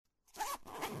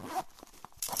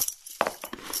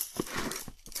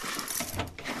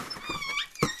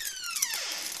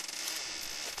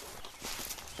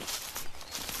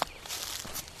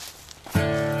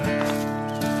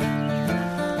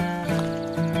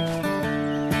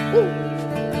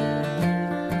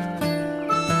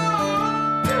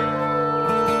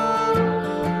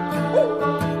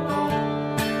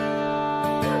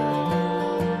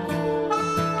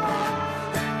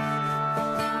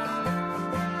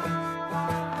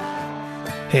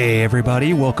Hey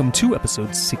everybody, welcome to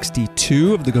episode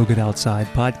 62 of the Go Get Outside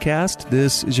podcast.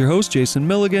 This is your host, Jason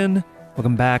Milligan.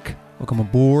 Welcome back, welcome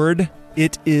aboard.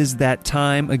 It is that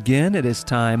time again. It is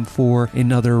time for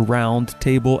another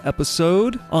Roundtable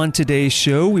episode. On today's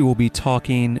show, we will be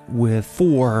talking with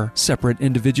 4 separate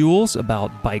individuals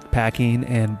about bikepacking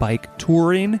and bike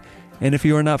touring. And if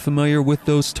you are not familiar with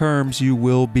those terms, you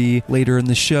will be later in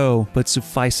the show. But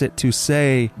suffice it to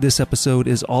say, this episode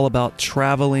is all about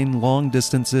traveling long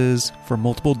distances for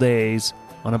multiple days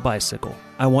on a bicycle.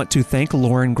 I want to thank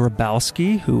Lauren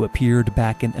Grabowski, who appeared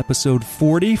back in episode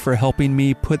 40, for helping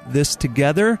me put this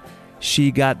together.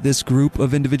 She got this group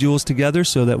of individuals together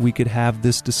so that we could have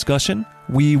this discussion.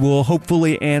 We will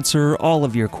hopefully answer all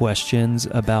of your questions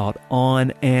about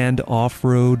on- and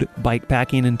off-road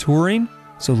bikepacking and touring.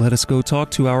 So let us go talk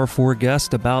to our 4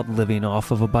 guests about living off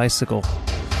of a bicycle.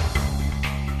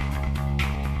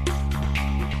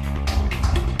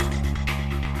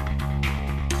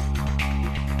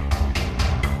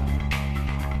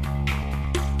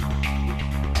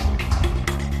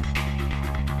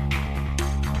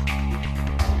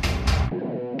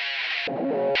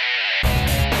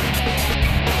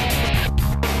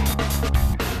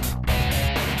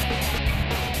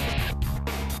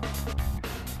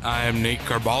 I'm Nate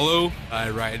Carballo. I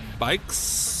ride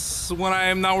bikes when I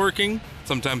am not working.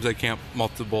 Sometimes I camp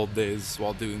multiple days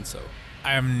while doing so.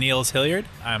 I'm Niels Hilliard.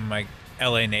 I'm a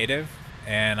LA native,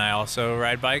 and I also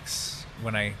ride bikes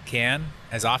when I can,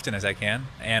 as often as I can,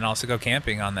 and also go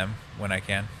camping on them when I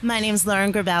can. My name's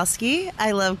Lauren Grabowski.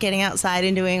 I love getting outside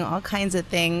and doing all kinds of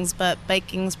things, but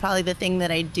biking's probably the thing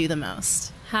that I do the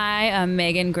most. Hi, I'm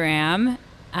Megan Graham.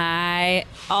 I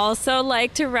also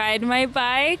like to ride my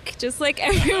bike, just like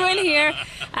everyone here.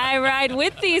 I ride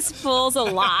with these fools a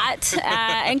lot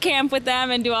and camp with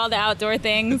them and do all the outdoor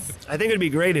things. I think it'd be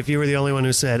great if you were the only one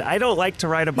who said, I don't like to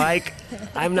ride a bike.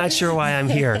 I'm not sure why I'm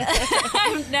here.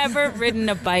 I've never ridden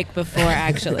a bike before,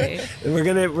 actually. We're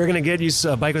gonna get you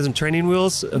a bike with some training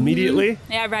wheels immediately.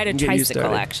 Mm-hmm. Yeah, I ride a Get you tricycle,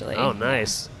 started. actually. Oh,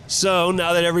 nice. So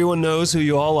now that everyone knows who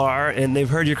you all are and they've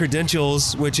heard your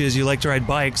credentials, which is you like to ride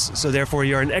bikes, so therefore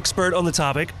you're an expert on the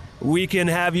topic, we can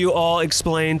have you all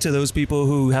explain to those people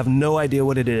who have no idea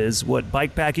what it is, what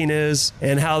bikepacking is,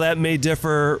 and how that may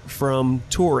differ from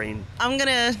touring. I'm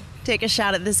going to take a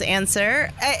shot at this answer.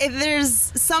 There's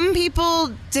some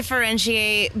people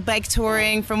differentiate bike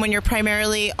touring from when you're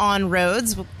primarily on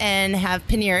roads and have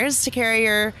panniers to carry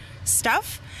your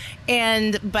stuff.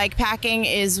 And bikepacking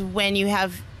is when you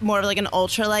have more of like an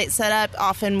ultralight setup,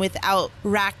 often without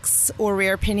racks or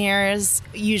rear panniers,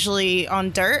 usually on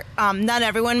dirt. Not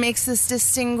everyone makes this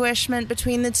distinguishment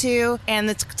between the two, and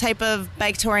the type of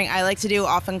bike touring I like to do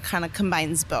often kind of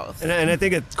combines both. And I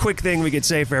think a quick thing we could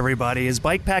say for everybody is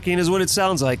bikepacking is what it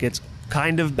sounds like. It's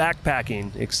kind of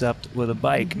backpacking, except with a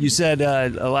bike. You said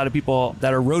a lot of people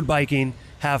that are road biking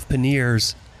have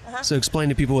panniers. So explain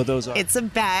to people what those are. It's a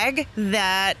bag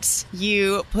that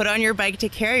you put on your bike to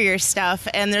carry your stuff,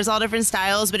 and there's all different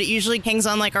styles, but it usually hangs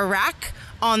on like a rack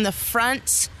on the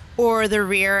front or the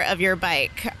rear of your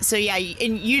bike. So yeah,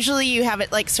 and usually you have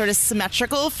it like sort of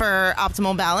symmetrical for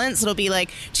optimal balance. It'll be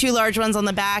like 2 large ones on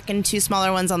the back and 2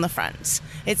 smaller ones on the front.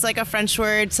 It's like a French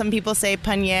word. Some people say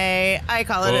pannier. I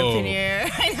call it a pannier.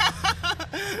 I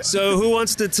know. So who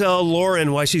wants to tell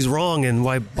Lauren why she's wrong and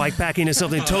why bikepacking is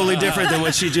something totally different than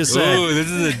what she just said? Oh, this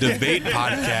is a debate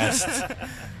podcast.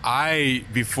 I,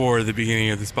 before the beginning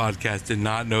of this podcast, did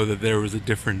not know that there was a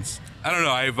difference. I don't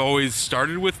know. I've always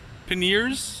started with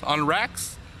panniers on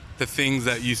racks. The things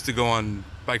that used to go on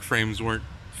bike frames weren't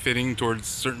fitting towards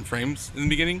certain frames in the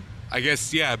beginning. I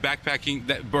guess, yeah,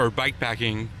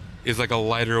 bikepacking is like a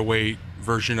lighter weight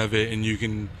version of it, and you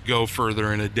can go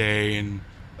further in a day and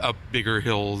up bigger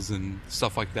hills and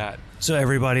stuff like that. So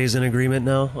everybody's in agreement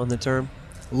now on the term?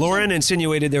 Lauren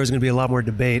insinuated there was going to be a lot more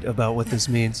debate about what this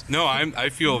means. No, I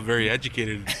feel very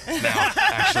educated now,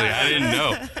 actually. I didn't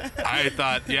know. I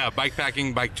thought, yeah,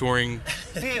 bikepacking, bike touring.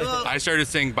 I started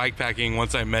saying bikepacking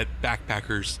once I met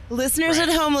backpackers. Listeners at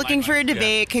home looking for a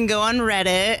debate can go on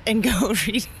Reddit and go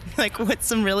read like what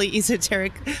some really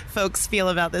esoteric folks feel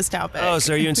about this topic. Oh,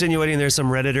 so are you insinuating there's some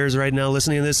Redditors right now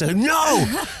listening to this saying, no,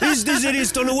 these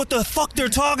idiots don't know what the fuck they're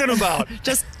talking about?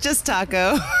 Just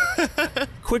taco.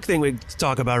 Quick thing we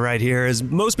talk about right here is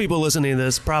most people listening to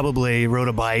this probably rode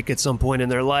a bike at some point in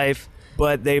their life,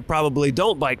 but they probably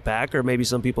don't bike pack, or maybe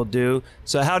some people do.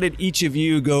 So how did each of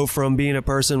you go from being a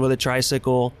person with a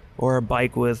tricycle or a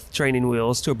bike with training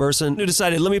wheels to a person who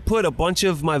decided, let me put a bunch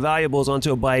of my valuables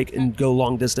onto a bike and go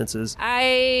long distances?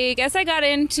 I guess I got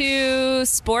into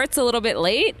sports a little bit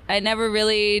late. I never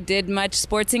really did much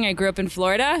sportsing. I grew up in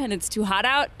Florida and it's too hot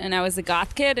out and I was a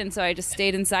goth kid, and so I just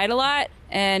stayed inside a lot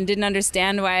and didn't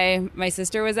understand why my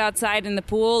sister was outside in the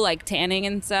pool, like tanning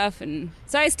and stuff. And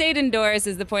so I stayed indoors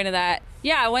is the point of that.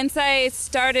 Yeah, once I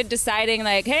started deciding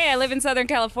like, hey, I live in Southern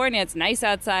California. It's nice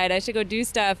outside. I should go do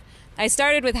stuff. I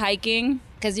started with hiking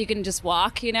because you can just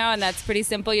walk, and that's pretty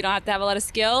simple. You don't have to have a lot of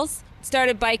skills.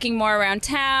 Started biking more around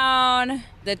town.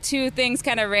 The two things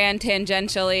kind of ran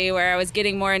tangentially, where I was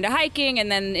getting more into hiking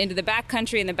and then into the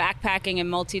backcountry and the backpacking and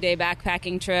multi-day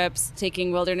backpacking trips,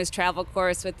 taking wilderness travel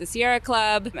course with the Sierra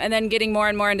Club, and then getting more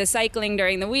and more into cycling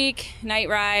during the week, night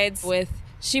rides with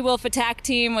She-Wolf Attack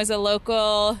Team was a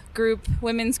local group,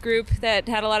 women's group that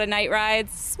had a lot of night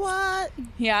rides. SWAT.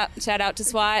 Yeah, shout out to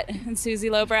SWAT and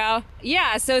Susie Lowbrow.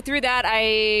 Yeah, so through that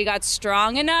I got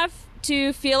strong enough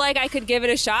to feel like I could give it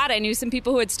a shot. I knew some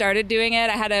people who had started doing it.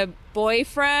 I had a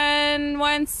boyfriend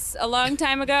once a long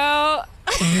time ago.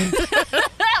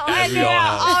 As we all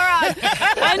have. All right.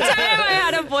 One time I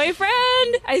had a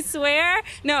boyfriend, I swear.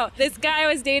 No, this guy I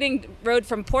was dating rode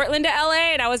from Portland to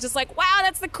LA, and I was just like, wow,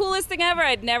 that's the coolest thing ever.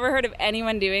 I'd never heard of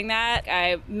anyone doing that.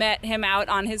 I met him out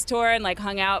on his tour and like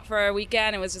hung out for a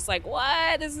weekend and was just like,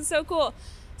 what? This is so cool.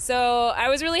 So I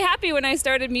was really happy when I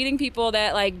started meeting people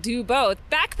that like do both.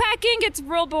 Backpacking gets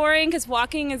real boring because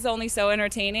walking is only so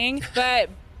entertaining, but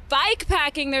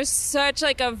bikepacking, there's such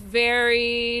like a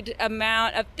varied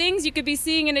amount of things you could be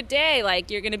seeing in a day. Like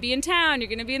you're going to be in town, you're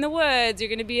going to be in the woods, you're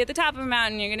going to be at the top of a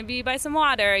mountain, you're going to be by some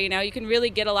water. You can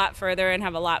really get a lot further and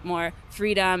have a lot more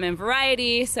freedom and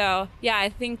variety. So yeah, I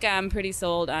think I'm pretty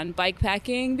sold on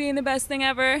bikepacking being the best thing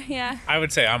ever. Yeah. I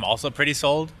would say I'm also pretty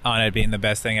sold on it being the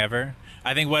best thing ever.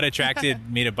 I think what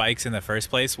attracted me to bikes in the first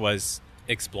place was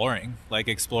exploring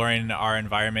our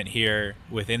environment here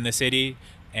within the city.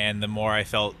 And the more I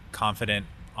felt confident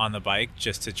on the bike,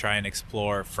 just to try and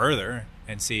explore further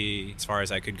and see as far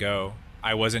as I could go.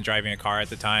 I wasn't driving a car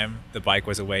at the time. The bike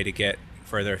was a way to get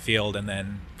further afield, and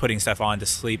then putting stuff on to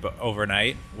sleep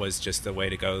overnight was just the way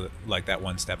to go, like that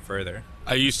one step further.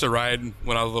 I used to ride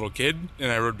when I was a little kid,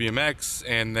 and I rode BMX,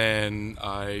 and then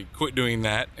I quit doing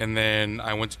that, and then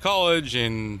I went to college,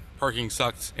 and parking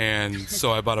sucked, and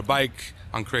so I bought a bike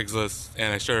on Craigslist,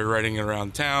 and I started riding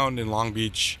around town in Long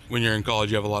Beach. When you're in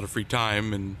college, you have a lot of free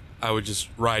time, and I would just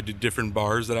ride to different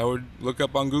bars that I would look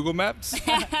up on Google Maps.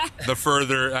 The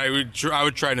further I would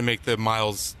try to make the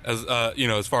miles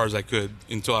as far as I could,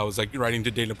 until I was like riding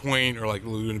to Dana Point or like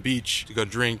Laguna Beach to go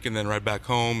drink and then ride back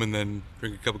home and then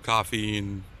drink a cup of coffee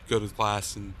and go to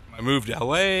class. And I moved to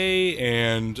LA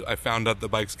and I found out the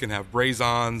bikes can have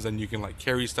braze-ons and you can like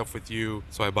carry stuff with you.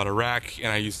 So I bought a rack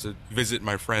and I used to visit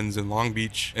my friends in Long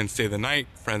Beach and stay the night.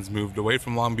 Friends moved away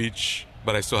from Long Beach,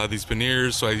 but I still had these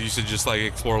panniers, so I used to just like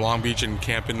explore Long Beach and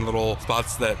camp in little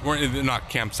spots that weren't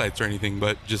not campsites or anything,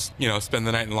 but just, spend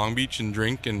the night in Long Beach and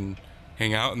drink and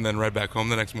hang out and then ride back home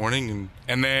the next morning.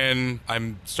 And then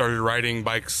I started riding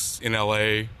bikes in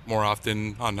LA more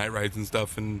often on night rides and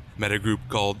stuff, and met a group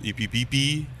called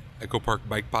EPPP, Echo Park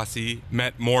Bike Posse.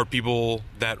 Met more people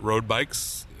that rode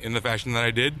bikes in the fashion that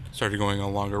I did. Started going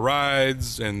on longer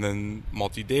rides and then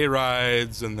multi-day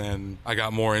rides, and then I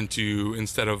got more into,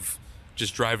 instead of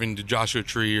just driving to Joshua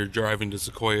Tree or driving to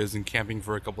Sequoias and camping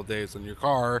for a couple of days in your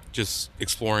car, just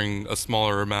exploring a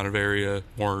smaller amount of area,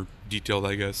 more detailed,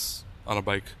 I guess, on a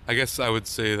bike. I guess I would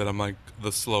say that I'm like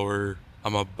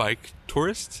I'm a bike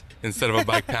tourist instead of a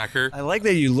bike packer. I like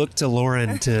that you look to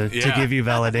Lauren to give you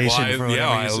validation for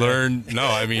whatever you say. Learned. No,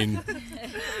 I mean,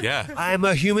 yeah. I'm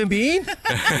a human being?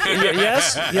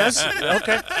 Yes,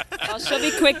 okay. Well, she'll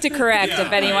be quick to correct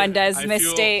if anyone does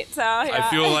misstate. I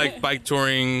feel like bike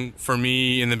touring for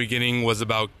me in the beginning was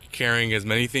about carrying as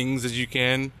many things as you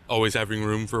can, always having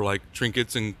room for like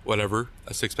trinkets and whatever,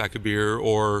 a 6-pack of beer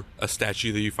or a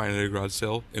statue that you find at a garage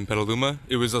sale in Petaluma.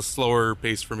 It was a slower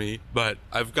pace for me, but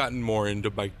I've gotten more into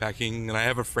bike packing, and I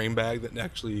have a frame bag that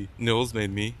actually Nils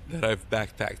made me that I've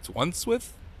backpacked once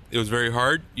with. It was very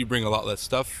hard. You bring a lot less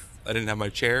stuff. I didn't have my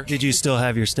chair. Did you still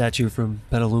have your statue from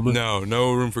Petaluma?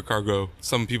 No room for cargo.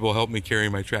 Some people helped me carry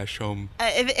my trash home.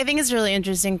 I think it's a really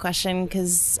interesting question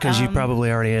because you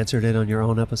probably already answered it on your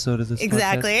own episode of this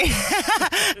exactly.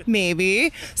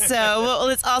 Maybe. So well,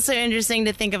 it's also interesting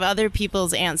to think of other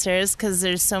people's answers, because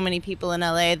there's so many people in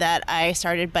LA that I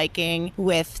started biking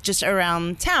with just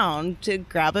around town to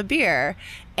grab a beer.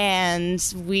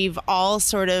 And we've all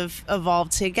sort of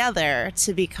evolved together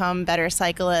to become better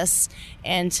cyclists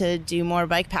and to do more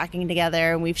bike packing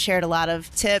together. And we've shared a lot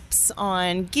of tips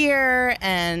on gear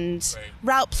and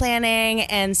route planning.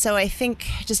 And so I think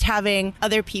just having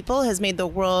other people has made the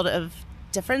world of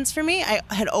difference for me. I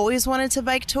had always wanted to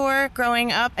bike tour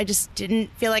growing up. I just didn't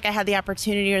feel like I had the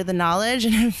opportunity or the knowledge.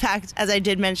 And in fact, as I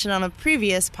did mention on a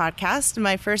previous podcast,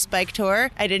 my first bike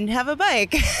tour, I didn't have a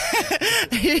bike.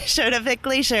 I showed up at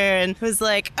Glacier and was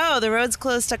like, oh, the road's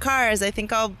closed to cars. I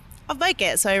think I'll bike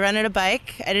it. So I rented a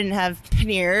bike. I didn't have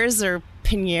panniers,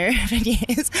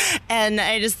 and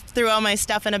I just threw all my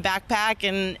stuff in a backpack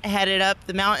and headed up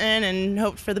the mountain and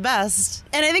hoped for the best.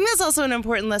 And I think that's also an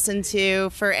important lesson too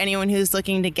for anyone who's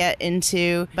looking to get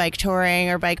into bike touring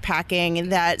or bike packing,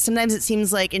 that sometimes it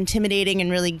seems like intimidating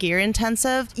and really gear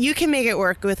intensive. You can make it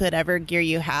work with whatever gear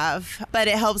you have, but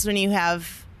it helps when you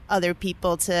have other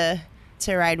people to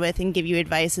ride with and give you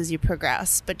advice as you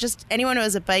progress. But just anyone who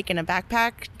has a bike and a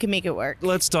backpack can make it work.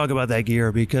 Let's talk about that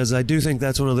gear, because I do think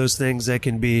that's one of those things that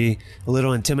can be a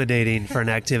little intimidating for an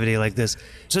activity like this.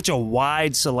 Such a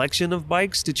wide selection of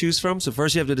bikes to choose from. So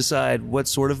first you have to decide what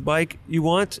sort of bike you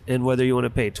want and whether you want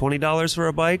to pay $20 for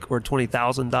a bike or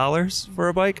 $20,000 for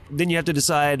a bike. Then you have to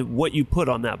decide what you put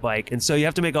on that bike. And so you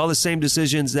have to make all the same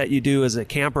decisions that you do as a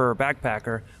camper or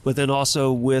backpacker, but then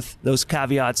also with those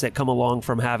caveats that come along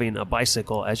from having a bicycle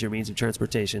as your means of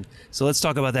transportation. So let's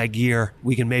talk about that gear.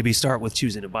 We can maybe start with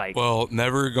choosing a bike. Well,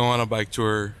 never go on a bike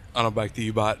tour on a bike that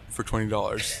you bought for $20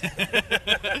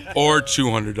 or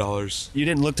 $200. You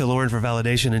didn't look to Lauren for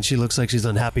validation, and she looks like she's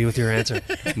unhappy with your answer.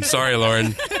 I'm sorry,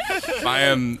 Lauren. I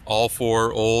am all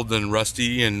for old and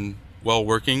rusty and well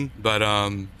working, but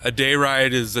a day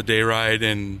ride is a day ride.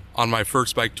 And on my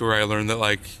first bike tour, I learned that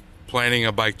like planning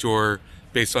a bike tour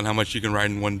based on how much you can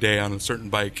ride in one day on a certain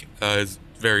bike is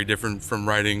very different from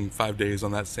riding 5 days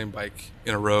on that same bike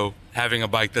in a row. Having a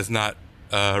bike that's not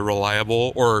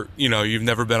reliable, or you've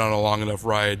never been on a long enough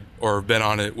ride or been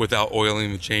on it without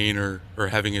oiling the chain or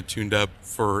having it tuned up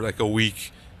for like a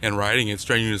week and riding it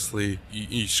strenuously,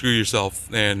 you screw yourself.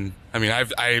 And I mean,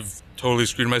 I've totally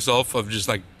screwed myself of just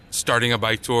like starting a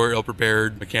bike tour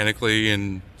ill-prepared mechanically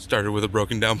and started with a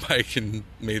broken down bike and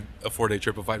made a 4-day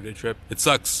trip a 5-day trip. It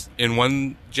sucks. In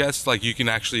one jest, like you can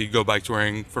actually go bike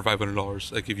touring for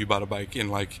 $500. Like if you bought a bike in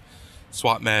like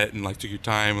SwapMet and like took your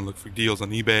time and looked for deals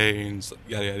on eBay and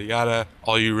yada, yada, yada.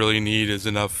 All you really need is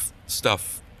enough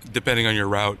stuff depending on your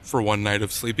route for one night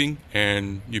of sleeping,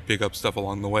 and you pick up stuff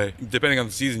along the way. Depending on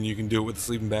the season, you can do it with a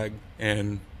sleeping bag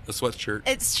and a sweatshirt.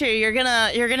 It's true. You're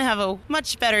gonna have a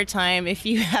much better time if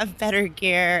you have better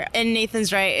gear. And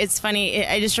Nathan's right. It's funny.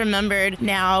 I just remembered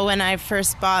now when I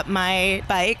first bought my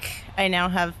bike. I now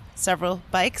have several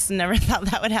bikes. Never thought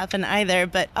that would happen either.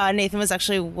 But Nathan was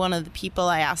actually one of the people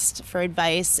I asked for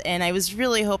advice, and I was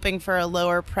really hoping for a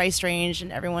lower price range.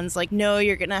 And everyone's like, "No,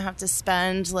 you're gonna have to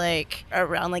spend like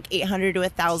around like $800 to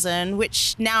 $1,000,"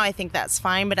 which now I think that's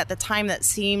fine. But at the time, that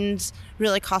seemed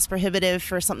really cost prohibitive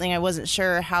for something I wasn't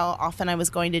sure how often I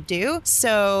was going to do.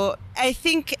 So I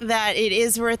think that it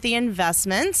is worth the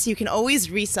investments. You can always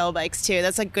resell bikes too.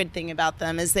 That's a good thing about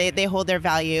them, is they hold their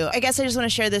value. I guess I just want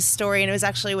to share this story, and it was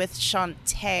actually with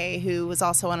Shantae, who was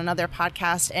also on another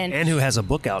podcast. And who has a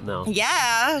book out now.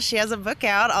 Yeah, she has a book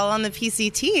out, all on the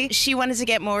PCT. She wanted to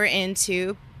get more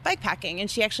into bikepacking,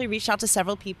 and she actually reached out to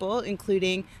several people,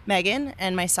 including Megan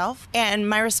and myself. And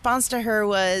my response to her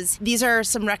was, these are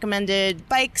some recommended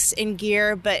bikes and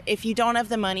gear, but if you don't have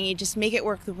the money, just make it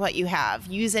work with what you have.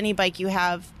 Use any bike you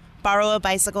have. Borrow a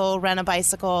bicycle, rent a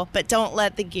bicycle, but don't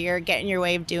let the gear get in your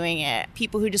way of doing it.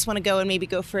 People who just want to go and maybe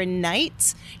go for a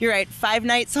night, you're right, 5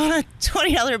 nights on a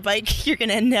 $20 bike, you're going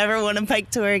to never want to bike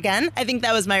tour again. I think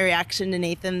that was my reaction to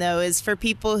Nathan, though, is for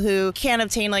people who can't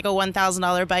obtain like a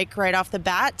 $1,000 bike right off the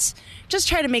bat, just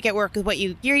try to make it work with what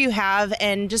gear you have,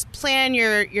 and just plan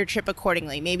your trip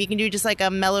accordingly. Maybe you can do just like a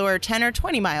mellower 10 or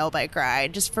 20 mile bike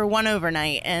ride just for one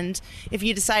overnight. And if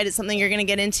you decide it's something you're going to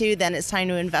get into, then it's time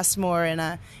to invest more in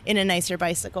a nicer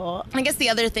bicycle. I guess the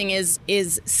other thing is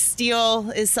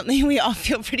steel is something we all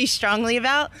feel pretty strongly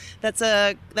about. That's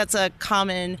a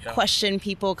common question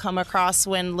people come across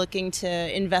when looking to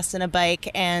invest in a bike.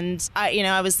 And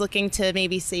I was looking to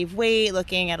maybe save weight,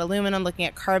 looking at aluminum, looking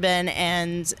at carbon,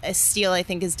 and steel I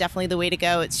think is definitely the way to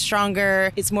go. It's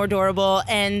stronger, it's more durable,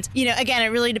 and again, it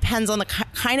really depends on the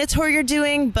kind of tour you're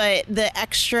doing, but the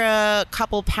extra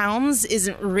couple pounds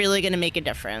isn't really going to make a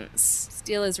difference.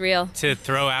 Steel is real. To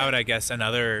throw out, I guess,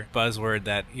 another buzzword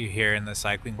that you hear in the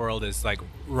cycling world is like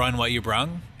run what you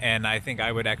brung. And I think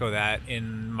I would echo that.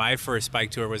 In my first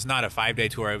bike tour was not a 5-day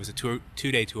tour. It was a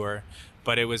 2-day tour,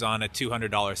 but it was on a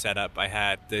 $200 setup. I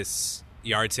had this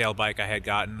yard sale bike I had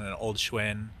gotten, an old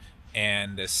Schwinn,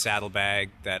 and a saddlebag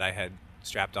that I had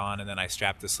strapped on, and then I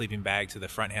strapped the sleeping bag to the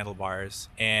front handlebars.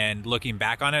 And looking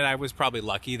back on it, I was probably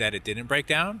lucky that it didn't break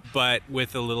down, but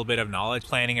with a little bit of knowledge,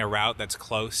 planning a route that's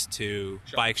close to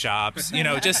bike shops, you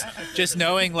know, just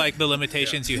knowing like the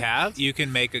limitations you have, you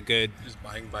can make a good Just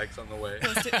buying bikes on the way.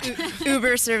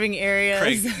 Uber serving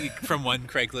areas. from one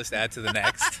Craigslist ad to the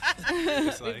next.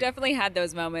 We've definitely had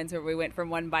those moments where we went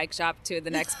from one bike shop to the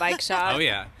next bike shop. Oh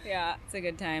yeah. Yeah, it's a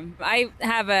good time. I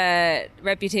have a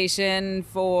reputation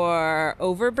for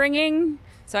overbringing,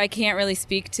 so I can't really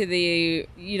speak to the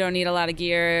you don't need a lot of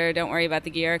gear, don't worry about the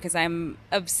gear, because I'm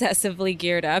obsessively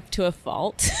geared up to a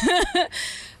fault.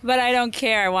 But I don't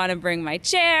care. I want to bring my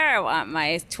chair. I want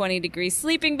my 20-degree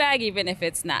sleeping bag, even if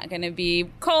it's not going to be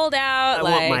cold out. I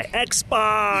want my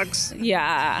Xbox.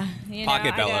 Yeah. Pocket I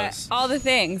got bellows. all the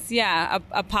things. Yeah.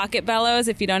 A pocket bellows.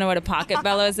 If you don't know what a pocket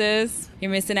bellows is,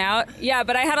 you're missing out. Yeah,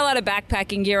 but I had a lot of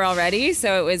backpacking gear already,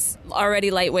 so it was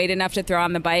already lightweight enough to throw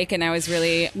on the bike, and I was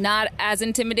really not as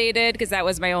intimidated because that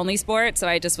was my only sport. So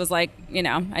I just was like,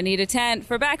 I need a tent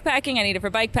for backpacking, I need it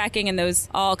for bikepacking, and those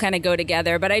all kind of go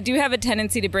together. But I do have a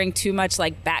tendency to bring too much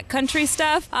like backcountry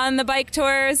stuff on the bike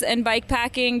tours and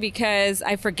bikepacking because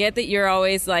I forget that you're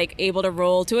always like able to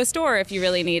roll to a store if you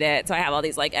really need it. So I have all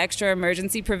these like extra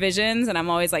emergency provisions, and I'm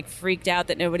always like freaked out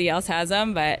that nobody else has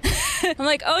them. But I'm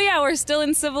like, oh yeah, we're still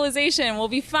in civilization. We'll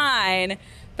be fine.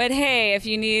 But hey, if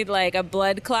you need like a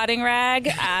blood clotting rag,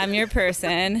 I'm your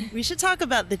person. We should talk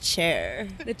about the chair.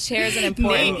 The chair's an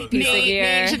important piece of gear.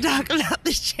 Nate should talk about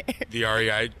the chair. The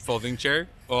REI folding chair?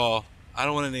 Well, I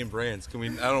don't want to name brands. Can we?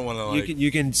 I don't want to like.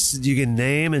 You can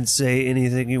name and say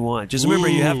anything you want. Just remember,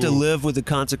 you have to live with the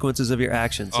consequences of your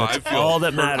actions. That's all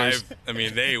that matters. I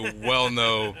mean, they well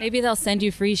know. Maybe they'll send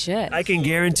you free shit. I can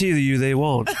guarantee you they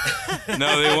won't.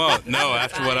 No, they won't. No,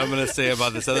 after what I'm going to say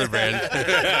about this other brand.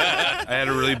 I had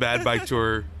a really bad bike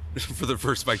tour for the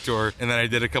first bike tour, and then I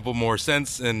did a couple more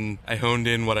since, and I honed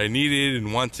in what I needed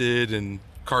and wanted, and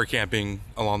car camping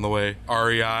along the way.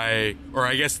 REI, or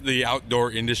I guess the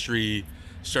outdoor industry,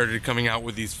 started coming out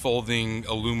with these folding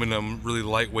aluminum, really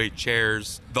lightweight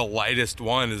chairs. The lightest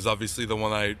one is obviously the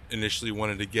one I initially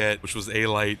wanted to get, which was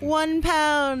A-Light. 1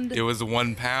 pound. It was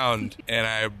 1 pound, and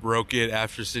I broke it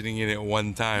after sitting in it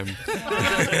one time.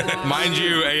 Mind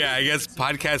you, yeah, I guess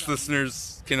podcast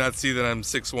listeners cannot see that I'm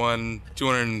 6'1",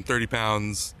 230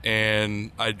 pounds,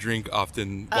 and I drink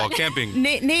often while camping.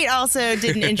 Nate also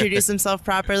didn't introduce himself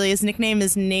properly. His nickname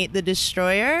is Nate the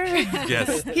Destroyer.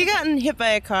 Yes. He got hit by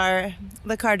a car.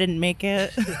 The car didn't make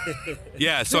it.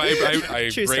 Yeah, so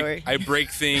Story. I break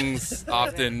things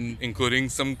often, including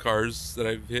some cars that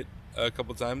I've hit a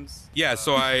couple times. Yeah,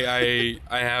 so I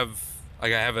have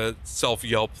a self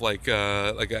Yelp like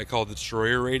I call it the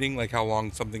destroyer rating, like how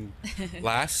long something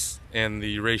lasts, and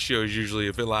the ratio is usually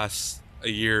if it lasts a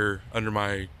year under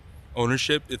my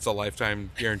ownership, it's a lifetime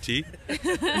guarantee.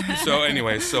 So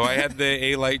anyway, so I had the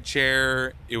A-Light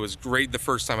chair. It was great the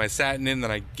first time I sat in it, and then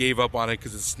I gave up on it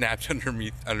because it snapped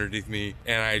underneath me,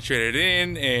 and I traded it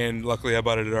in, and luckily I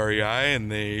bought it at REI, and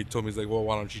they told me, like, well,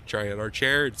 why don't you try out our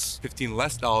chair? It's $15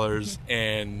 less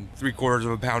and 3/4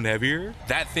 of a pound heavier.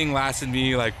 That thing lasted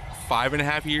me like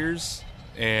 5.5 years,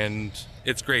 and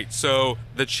it's great. So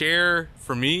the chair,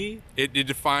 for me, it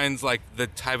defines like the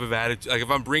type of attitude. Like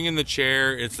if I'm bringing the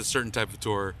chair, it's a certain type of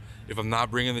tour. If I'm not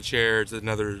bringing the chair, it's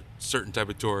another certain type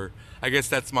of tour. I guess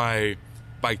that's my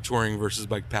bike touring versus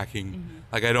bike packing. Mm-hmm.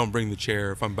 Like I don't bring the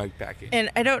chair if I'm bike packing. And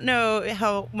I don't know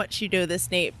how much you know this,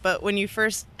 Nate, but when you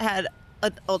first had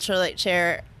an ultralight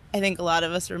chair, I think a lot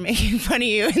of us were making fun of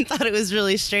you and thought it was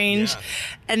really strange. Yeah.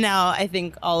 And now I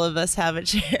think all of us have a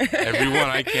chair. Everyone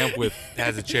I camp with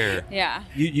has a chair. Yeah.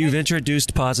 You've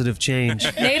introduced positive change.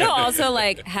 Nate will also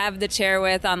like have the chair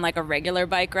with on like a regular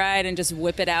bike ride and just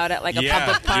whip it out at like a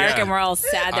public park, and we're all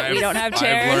sad that we don't have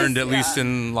chairs. I've learned, at least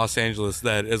in Los Angeles,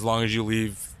 that as long as you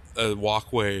leave a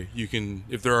walkway, you can,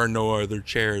 if there are no other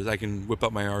chairs, I can whip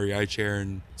up my REI chair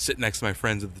and sit next to my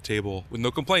friends at the table with no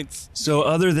complaints. So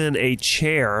other than a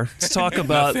chair, let's talk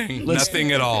about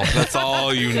nothing at all. That's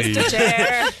all you need. Just a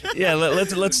chair. Yeah,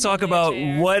 let's talk about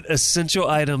what essential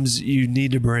items you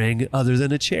need to bring other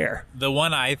than a chair. The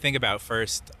one I think about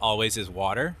first always is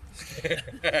water. I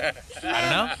don't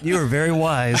know. You are very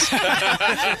wise.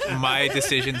 My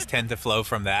decisions tend to flow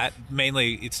from that.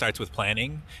 Mainly, it starts with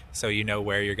planning, so you know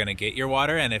where you're going to get your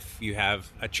water, and if you have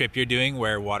a trip you're doing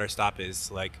where water stop is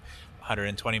like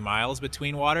 120 miles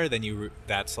between water, then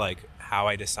that's like how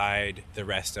I decide the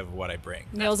rest of what I bring.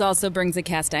 Nils also brings a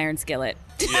cast iron skillet.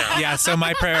 Yeah, so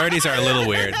my priorities are a little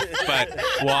weird, but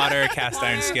water, cast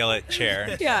iron skillet,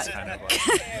 chair. Yeah. That's kind of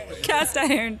like... Cast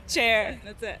iron chair.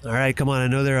 That's it. All right, come on. I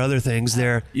know there are other things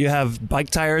there. You have bike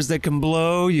tires that can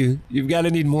blow. You've got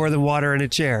to need more than water and a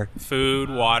chair. Food,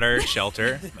 water,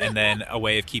 shelter, and then a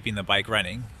way of keeping the bike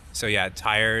running. So yeah,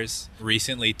 tires.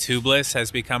 Recently, tubeless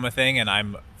has become a thing, and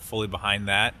I'm fully behind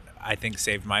that. I think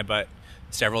saved my butt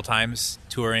several times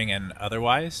touring and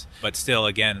otherwise, but still,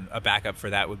 again, a backup for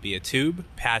that would be a tube,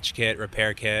 patch kit,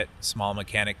 repair kit, small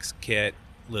mechanics kit,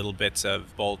 little bits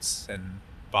of bolts and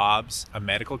bobs, a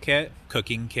medical kit,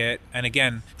 cooking kit, and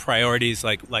again, priorities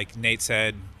like Nate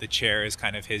said, the chair is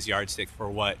kind of his yardstick for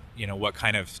what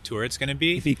kind of tour it's going to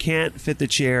be. If he can't fit the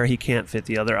chair, he can't fit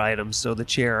the other items, so the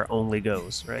chair only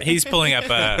goes, right? He's pulling up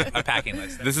a packing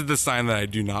list. This is the sign that I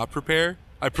do not prepare.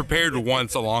 I prepared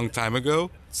once a long time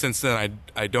ago. Since then,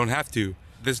 I don't have to.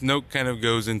 This note kind of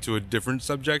goes into a different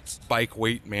subject, bike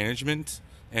weight management,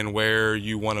 and where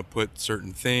you want to put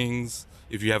certain things.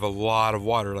 If you have a lot of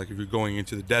water, like if you're going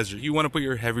into the desert, you want to put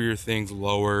your heavier things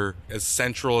lower, as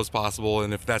central as possible.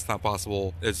 And if that's not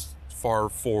possible, as far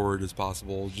forward as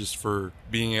possible, just for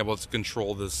being able to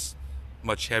control this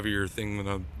much heavier thing than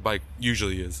a bike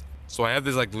usually is. So I have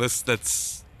this like list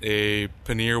that's a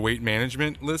pannier weight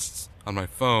management list on my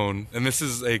phone, and this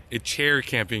is a chair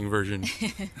camping version,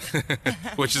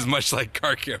 which is much like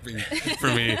car camping for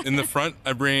me. In the front,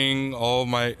 I bring all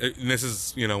my, and this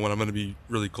is, when I'm going to be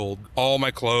really cold, all my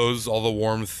clothes, all the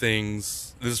warm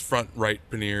things. This is front right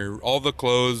pannier, all the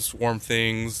clothes, warm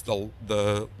things,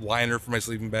 the liner for my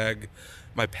sleeping bag,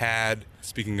 my pad.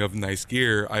 Speaking of nice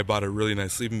gear, I bought a really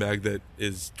nice sleeping bag that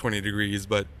is 20 degrees,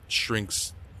 but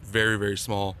shrinks very, very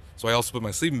small. So I also put my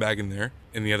sleeping bag in there.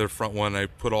 In the other front one, I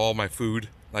put all my food,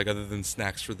 like other than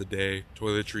snacks for the day,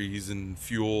 toiletries and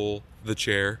fuel, the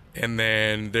chair. And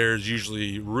then there's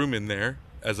usually room in there,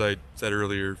 as I said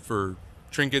earlier, for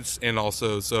trinkets. And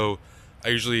also, so I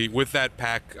usually, with that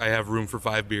pack, I have room for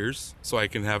 5 beers. So I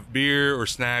can have beer or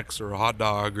snacks or a hot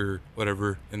dog or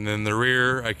whatever. And then the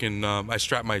rear, I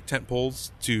strap my tent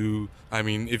poles to,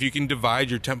 if you can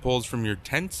divide your tent poles from your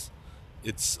tents,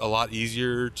 it's a lot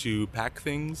easier to pack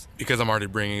things because I'm already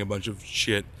bringing a bunch of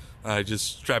shit. I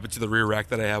just strap it to the rear rack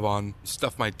that I have on,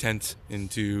 stuff my tent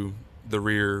into the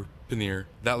rear pannier.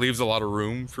 That leaves a lot of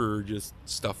room for just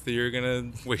stuff that you're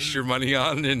going to waste your money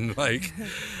on. And I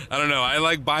don't know,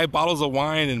 I buy bottles of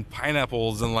wine and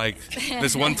pineapples. And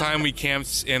this one time we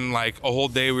camped and a whole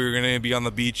day we were going to be on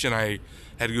the beach and I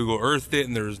had to Google Earthed it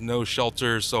and there was no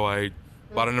shelter. So I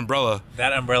bought an umbrella.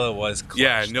 That umbrella was clutch.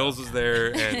 Yeah, Nils was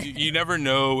there, and you never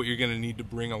know what you're going to need to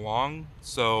bring along,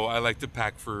 so I like to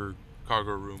pack for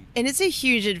cargo room. And it's a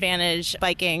huge advantage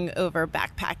biking over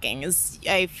backpacking.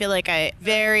 I feel like I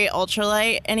very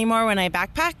ultralight anymore when I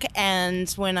backpack, and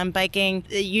when I'm biking,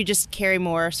 you just carry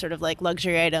more sort of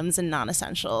luxury items and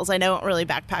non-essentials. I don't really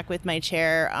backpack with my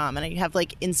chair, and I have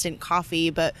instant coffee,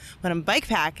 but when I'm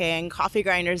bikepacking, coffee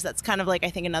grinders, that's kind of I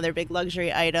think another big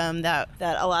luxury item that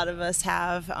a lot of us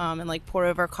have, and pour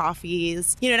over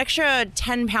coffees. An extra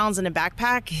 10 pounds in a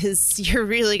backpack you're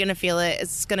really going to feel it.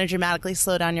 It's going to dramatically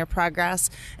slow down your progress.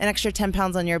 An extra 10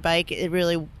 pounds on your bike, it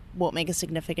really won't make a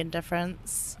significant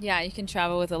difference. Yeah, you can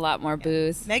travel with a lot more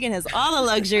booze. Megan has all the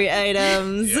luxury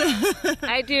items.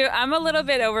 I do. I'm a little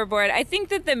bit overboard. I think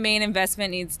that the main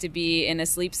investment needs to be in a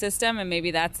sleep system, and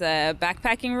maybe that's a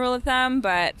backpacking rule of thumb.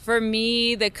 But for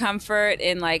me, the comfort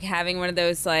in having one of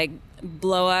those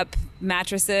blow up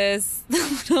mattresses,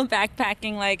 little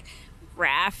backpacking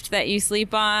raft that you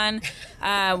sleep on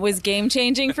was game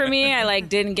changing for me. I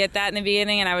didn't get that in the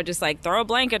beginning, and I would just throw a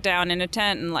blanket down in a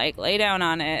tent and lay down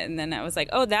on it, and then I was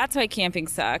oh, that's why camping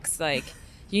sucks.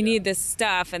 You need this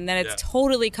stuff, and then it's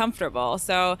totally comfortable.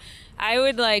 So I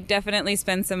would definitely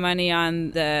spend some money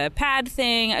on the pad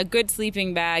thing, a good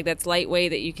sleeping bag that's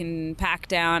lightweight that you can pack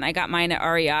down. I got mine at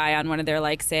REI on one of their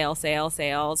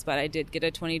sales, but I did get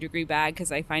a 20-degree bag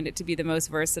because I find it to be the most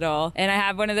versatile. And I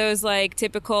have one of those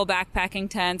typical backpacking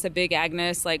tents, a big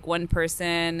Agnes, one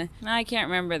person. I can't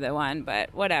remember the one,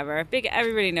 but whatever.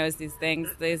 Everybody knows these things.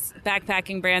 These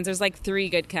backpacking brands, there's 3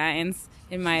 good kinds.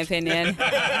 in my opinion.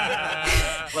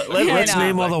 Let's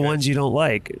name all the ones you don't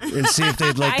like and see if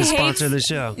they'd like to sponsor the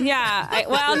show. Yeah.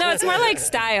 Well, no, it's more like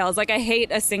styles. Like I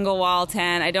hate a single wall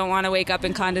tent. I don't want to wake up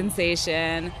in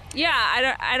condensation. Yeah,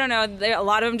 I don't know. A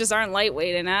lot of them just aren't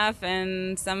lightweight enough,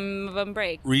 and some of them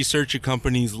break. Research a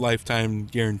company's lifetime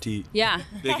guarantee. Yeah.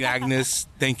 Big Agnes,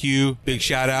 thank you. Big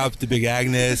shout out to Big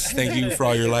Agnes. Thank you for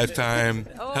all your lifetime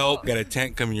help. Got a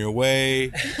tent coming your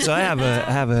way. So I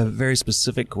have a very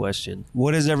specific question.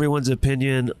 What is everyone's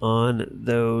opinion on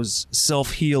those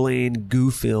self-healing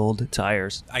goo-filled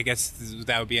tires? I guess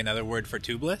that would be another word for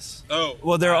tubeless. Oh,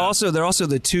 Well, they're also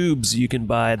the tubes you can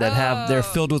buy that they're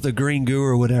filled with a green goo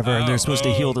or whatever, and they're supposed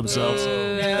to heal themselves.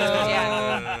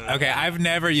 Okay, I've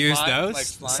never used those like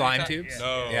slime tubes.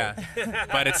 No. Yeah,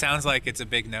 but it sounds like it's a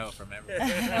big no from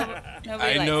everyone.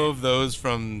 I know of those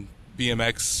from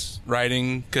BMX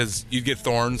riding because you get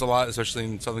thorns a lot, especially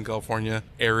in Southern California,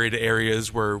 arid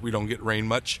areas where we don't get rain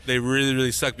much. They really,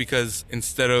 really suck because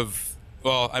instead of,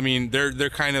 well, I mean,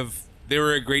 they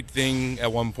were a great thing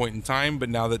at one point in time, but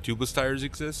now that tubeless tires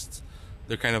exist,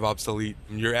 they're kind of obsolete.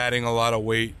 You're adding a lot of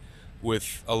weight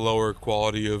with a lower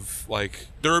quality of like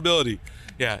durability.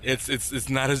 Yeah, it's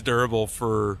not as durable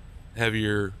for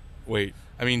heavier weight.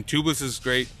 I mean, tubeless is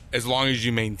great as long as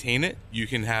you maintain it. You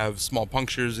can have small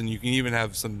punctures, and you can even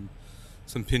have some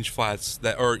pinch flats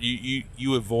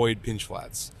you avoid pinch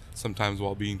flats sometimes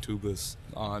while being tubeless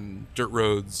on dirt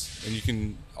roads, and you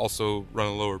can also run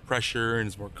a lower pressure and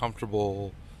it's more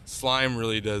comfortable. Slime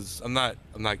really does. I'm not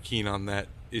keen on that.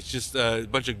 It's just a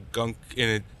bunch of gunk in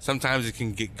it. Sometimes it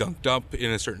can get gunked up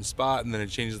in a certain spot, and then it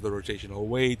changes the rotational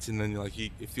weights, and then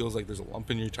it feels like there's a lump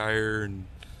in your tire, and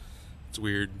it's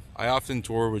weird. I often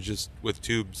tour with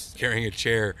tubes, carrying a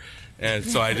chair, and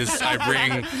so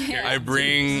I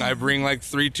bring like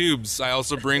 3 tubes. I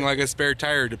also bring like a spare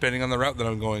tire depending on the route that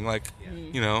I'm going. Like,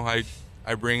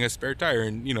 I bring a spare tire,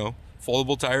 and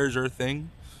foldable tires are a thing.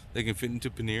 They can fit into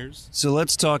panniers. So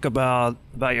let's talk about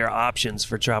your options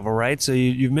for travel, right? So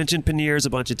you've mentioned panniers a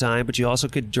bunch of times, but you also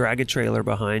could drag a trailer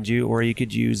behind you, or you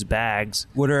could use bags.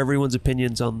 What are everyone's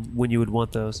opinions on when you would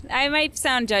want those? I might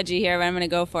sound judgy here, but I'm going to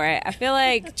go for it. I feel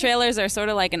like trailers are sort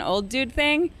of like an old dude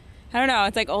thing. I don't know.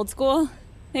 It's like old school.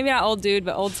 Maybe not old dude,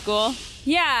 but old school.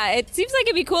 Yeah, it seems like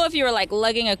it'd be cool if you were like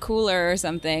lugging a cooler or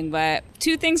something, but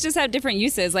 2 things just have different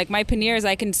uses. Like my panniers,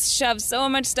 I can shove so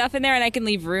much stuff in there and I can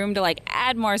leave room to like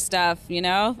add more stuff,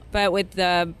 But with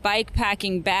the bike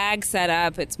packing bag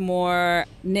setup, it's more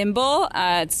nimble.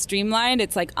 It's streamlined.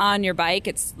 It's like on your bike.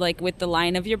 It's like with the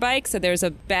line of your bike. So there's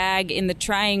a bag in the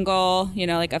triangle,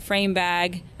 like a frame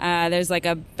bag. There's like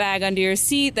a bag under your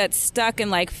seat that's stuck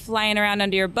and like flying around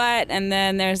under your butt. And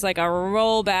then there's like a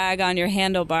roll bag on your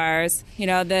handlebars.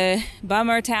 The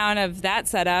bummer town of that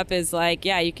setup is like,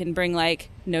 yeah, you can bring like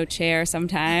no chair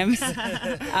sometimes.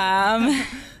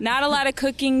 Not a lot of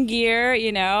cooking gear,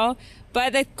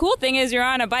 But the cool thing is you're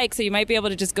on a bike, so you might be able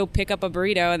to just go pick up a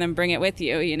burrito and then bring it with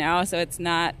you, So it's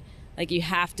not like you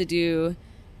have to do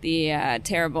the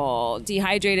terrible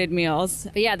dehydrated meals.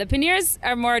 But yeah, the panniers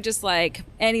are more just like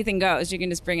anything goes. You can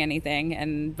just bring anything.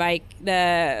 And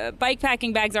the bike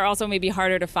packing bags are also maybe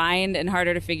harder to find and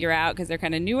harder to figure out because they're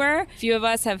kind of newer. A few of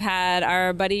us have had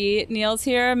our buddy Niels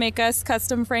here make us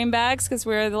custom frame bags because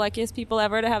we're the luckiest people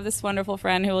ever to have this wonderful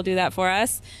friend who will do that for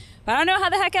us. But I don't know how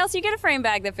the heck else you get a frame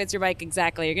bag that fits your bike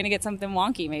exactly. You're going to get something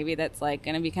wonky maybe that's like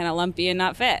going to be kind of lumpy and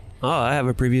not fit. Oh, I have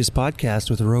a previous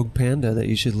podcast with Rogue Panda that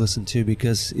you should listen to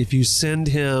because if you send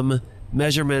him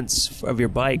measurements of your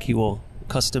bike, he will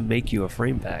custom make you a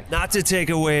frame bag. Not to take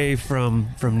away from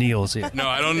Niels here. No,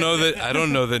 I don't know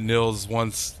that Nils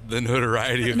wants the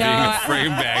notoriety of being a frame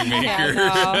bag maker.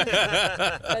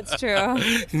 Yeah, no. That's true.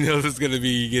 Nils is going to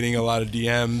be getting a lot of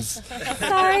DMs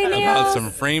Sorry, about Niels.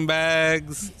 some frame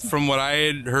bags. From what I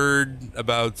had heard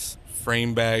about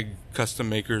frame bag custom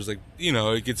makers, like,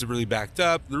 it gets really backed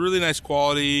up. They're really nice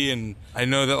quality, and I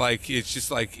know that like it's just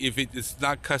like if it's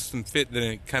not custom fit, then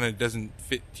it kind of doesn't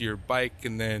fit to your bike,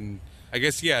 and then I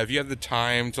guess, yeah, if you have the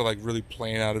time to like really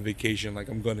plan out a vacation, like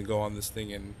I'm going to go on this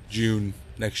thing in June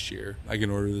next year, I can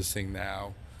order this thing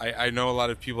now. I know a lot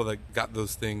of people that got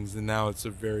those things, and now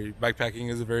bikepacking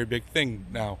is a very big thing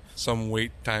now. Some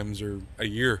wait times are a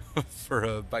year for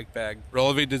a bike bag.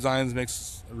 Relevate Designs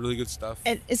makes really good stuff.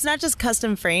 And it's not just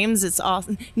custom frames. It's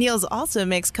awesome. Niels also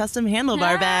makes custom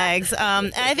handlebar bags.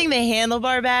 And I think the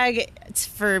handlebar bag,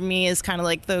 for me, is kind of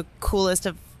like the coolest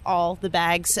of all the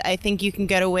bags. I think you can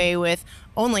get away with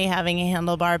only having a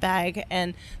handlebar bag,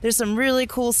 and there's some really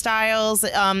cool styles.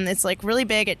 It's like really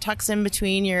big. It tucks in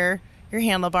between your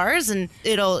handlebars, and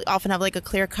it'll often have like a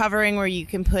clear covering where you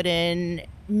can put in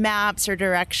maps or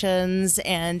directions.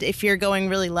 And if you're going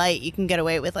really light, you can get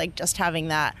away with like just having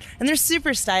that. And they're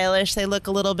super stylish. They look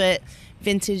a little bit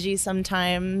vintagey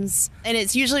sometimes, and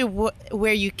it's usually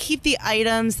where you keep the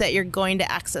items that you're going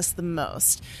to access the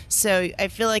most. So I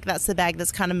feel like that's the bag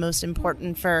that's kind of most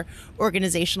important for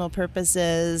organizational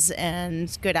purposes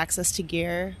and good access to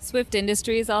gear. Swift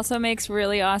Industries also makes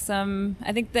really awesome,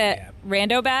 I think that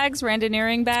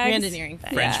randoneering bags.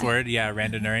 French word,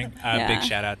 randoneering. Big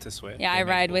shout out to Swift. Yeah, I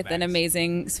ride with an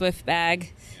amazing Swift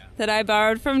bag that I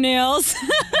borrowed from Niels.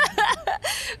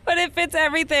 But it fits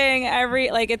everything.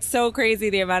 It's so crazy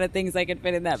the amount of things I can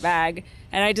fit in that bag.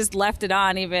 And I just left it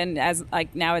on, even as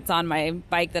like now it's on my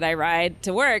bike that I ride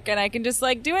to work, and I can just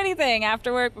like do anything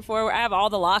after work. Before, I have all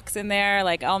the locks in there.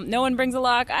 Like, no one brings a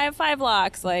lock. I have 5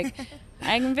 locks. Like,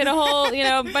 I can fit a whole,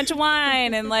 bunch of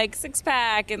wine and like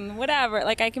 6-pack and whatever.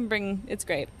 Like, I can bring. It's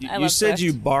great. You said Swift.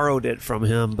 You borrowed it from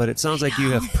him, but it sounds like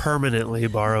you have permanently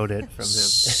borrowed it from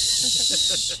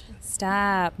him.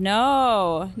 Stop.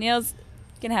 No, Niels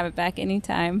can have it back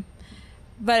anytime.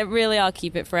 But really, I'll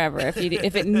keep it forever.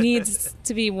 If it needs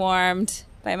to be warmed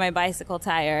by my bicycle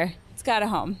tire, it's got a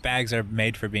home. Bags are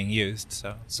made for being used,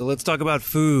 so. So let's talk about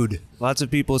food. Lots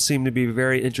of people seem to be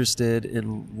very interested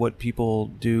in what people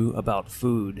do about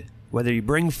food. Whether you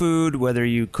bring food, whether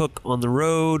you cook on the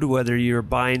road, whether you're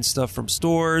buying stuff from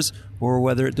stores, or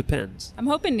whether it depends. I'm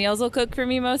hoping Niels will cook for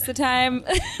me most of the time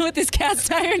with his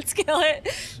cast iron skillet.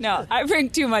 No, I bring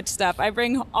too much stuff. I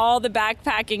bring all the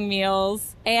backpacking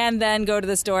meals and then go to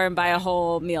the store and buy a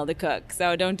whole meal to cook.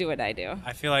 So don't do what I do.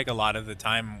 I feel like a lot of the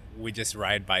time we just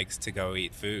ride bikes to go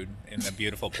eat food in a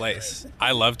beautiful place.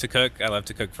 I love to cook. I love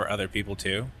to cook for other people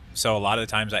too. So a lot of the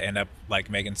times I end up, like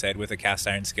Megan said, with a cast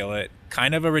iron skillet.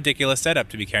 Kind of a ridiculous setup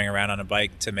to be carrying around on a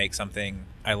bike to make something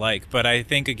I like. But I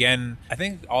think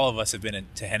all of us have been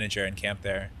to Henninger and camped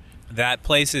there. That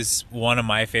place is one of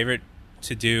my favorite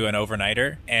to do an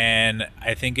overnighter. And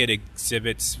I think it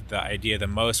exhibits the idea the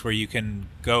most, where you can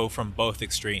go from both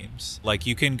extremes. Like,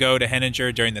 you can go to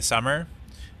Henninger during the summer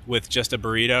with just a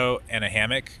burrito and a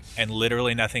hammock and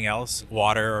literally nothing else,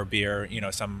 water or beer,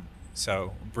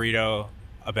 so burrito,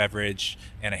 a beverage,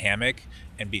 and a hammock,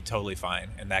 and be totally fine.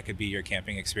 And that could be your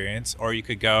camping experience. Or you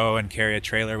could go and carry a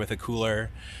trailer with a cooler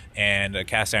and a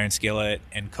cast iron skillet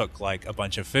and cook like a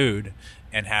bunch of food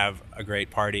and have a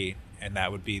great party. And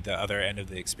that would be the other end of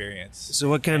the experience. So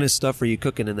what kind of stuff are you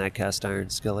cooking in that cast iron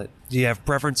skillet? Do you have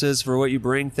preferences for what you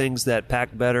bring, things that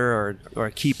pack better or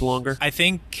keep longer? I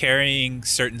think carrying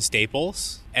certain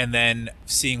staples and then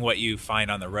seeing what you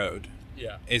find on the road.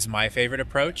 Is my favorite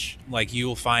approach. Like, you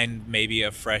will find maybe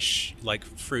a fresh like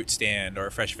fruit stand or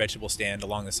a fresh vegetable stand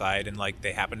along the side, and like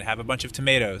they happen to have a bunch of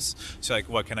tomatoes. So like,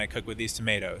 what can I cook with these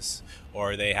tomatoes?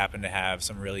 Or they happen to have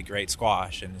some really great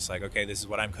squash, and it's like, okay, this is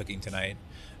what I'm cooking tonight.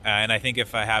 And I think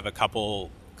if I have a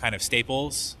couple kind of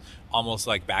staples, almost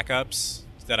like backups,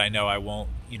 that I know I won't,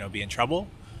 be in trouble,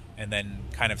 and then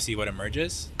kind of see what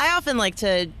emerges. I often like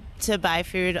to buy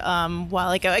food while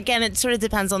I go. Again, it sort of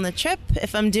depends on the trip.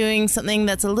 If I'm doing something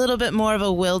that's a little bit more of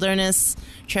a wilderness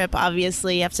trip,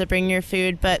 obviously you have to bring your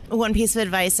food. But one piece of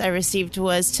advice I received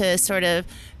was to sort of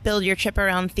build your trip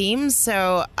around themes.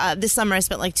 So this summer I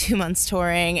spent like 2 months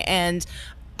touring, and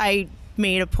I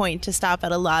made a point to stop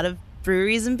at a lot of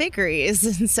breweries and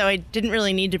bakeries. And so I didn't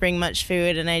really need to bring much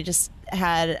food, and I just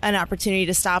had an opportunity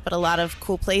to stop at a lot of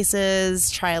cool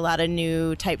places, try a lot of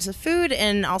new types of food,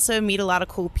 and also meet a lot of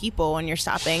cool people when you're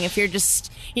stopping. If you're just,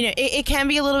 it can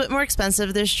be a little bit more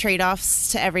expensive. There's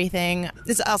trade-offs to everything.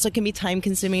 This also can be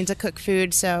time-consuming to cook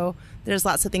food, so there's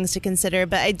lots of things to consider.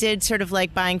 But I did sort of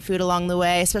like buying food along the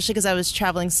way, especially because I was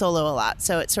traveling solo a lot.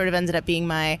 So it sort of ended up being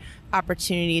my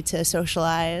opportunity to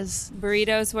socialize.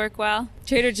 Burritos work well.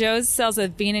 Trader Joe's sells a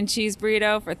bean and cheese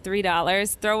burrito for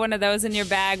 $3. Throw one of those in your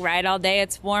bag, ride all day.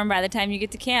 It's warm by the time you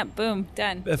get to camp. Boom,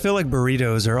 done. I feel like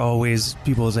burritos are always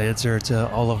people's answer to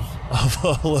all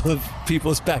of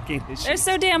people's packing issues. They're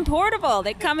so damn portable.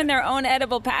 They come in their own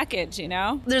edible package,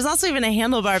 There's also even a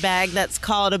handlebar bag that's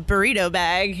called a burrito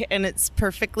bag, and it's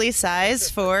perfectly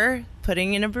sized for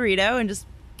putting in a burrito and just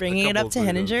bringing it up to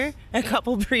Henninger. A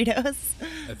couple burritos.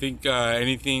 I think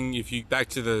anything, if you back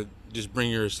to just bring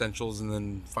your essentials and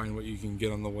then find what you can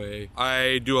get on the way.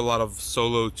 I do a lot of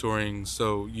solo touring,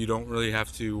 so you don't really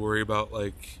have to worry about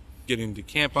like getting to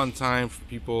camp on time for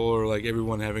people, or like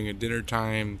everyone having a dinner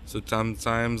time. So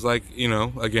sometimes, like,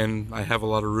 again, I have a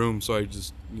lot of room, so I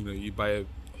just, you buy a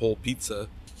whole pizza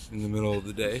in the middle of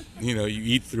the day. You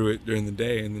eat through it during the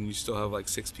day, and then you still have like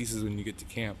 6 pieces when you get to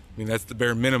camp. I mean, that's the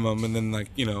bare minimum. And then,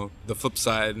 like, the flip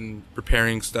side, and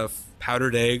preparing stuff,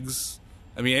 powdered eggs.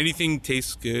 I mean, anything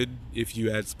tastes good if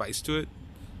you add spice to it.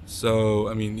 So,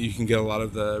 I mean, you can get a lot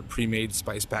of the pre-made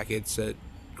spice packets at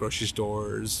grocery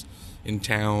stores, in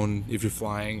town if you're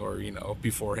flying, or, you know,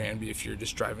 beforehand if you're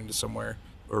just driving to somewhere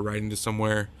or riding to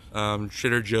somewhere.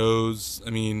 Trader Joe's, I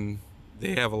mean,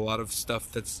 they have a lot of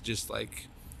stuff that's just like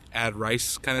add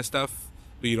rice kind of stuff.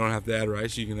 But you don't have to add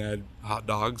rice. You can add hot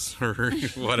dogs or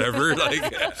whatever.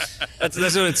 Like that's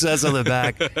what it says on the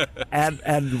back.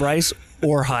 Add rice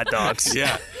or hot dogs.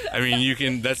 Yeah, I mean, you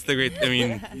can. That's the great. I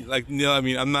mean, like Neil. I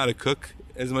mean, I'm not a cook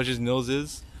as much as Nils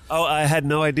is. Oh, I had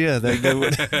no idea that they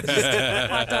would.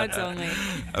 Hot dogs only.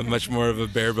 I'm much more of a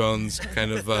bare bones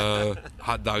kind of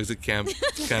hot dogs at camp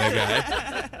kind of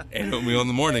guy, and oatmeal in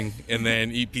the morning, and then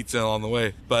eat pizza on the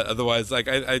way. But otherwise, like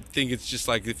I think it's just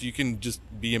like if you can just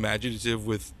be imaginative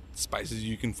with spices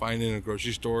you can find in a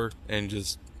grocery store, and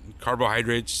just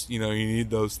carbohydrates, you know, you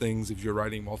need those things if you're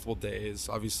riding multiple days,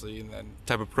 obviously, and then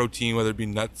type of protein, whether it be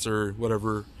nuts or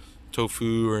whatever,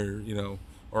 tofu or, you know,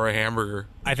 or a hamburger.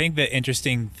 I think the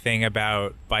interesting thing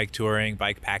about bike touring,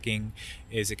 bike packing,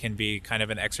 is it can be kind of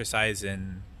an exercise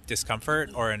in discomfort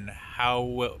or in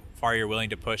how far you're willing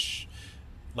to push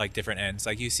like different ends.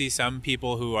 Like you see some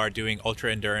people who are doing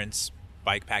ultra endurance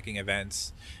bike packing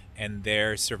events and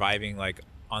they're surviving like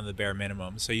on the bare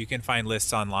minimum. So you can find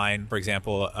lists online, for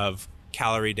example, of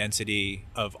calorie density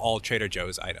of all Trader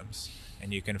Joe's items.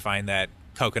 And you can find that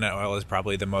coconut oil is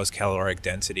probably the most caloric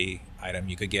density item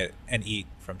you could get and eat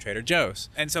from Trader Joe's.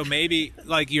 And so maybe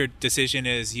like your decision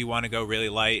is you want to go really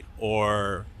light,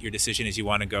 or your decision is you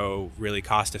want to go really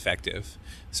cost effective.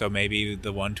 So maybe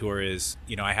the one tour is,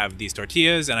 you know, I have these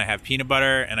tortillas and I have peanut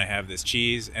butter and I have this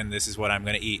cheese and this is what I'm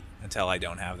going to eat until I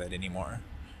don't have that anymore.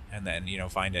 And then, you know,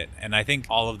 find it. And I think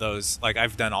all of those, like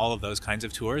I've done all of those kinds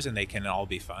of tours and they can all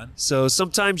be fun. So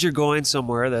sometimes you're going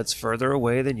somewhere that's further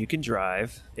away than you can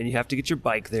drive and you have to get your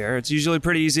bike there. It's usually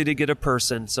pretty easy to get a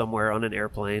person somewhere on an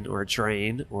airplane or a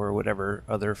train or whatever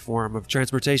other form of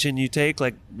transportation you take,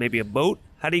 like maybe a boat.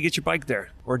 How do you get your bike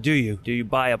there? Or do you? Do you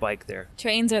buy a bike there?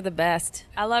 Trains are the best.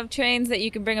 I love trains that you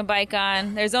can bring a bike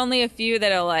on. There's only a few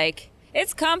that are like,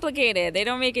 it's complicated. They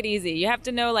don't make it easy. You have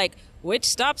to know like which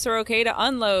stops are okay to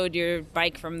unload your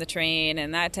bike from the train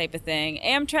and that type of thing.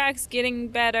 Amtrak's getting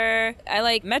better. I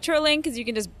like Metrolink because you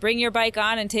can just bring your bike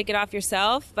on and take it off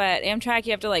yourself. But Amtrak,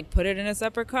 you have to like put it in a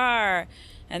separate car.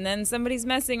 And then somebody's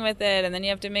messing with it. And then you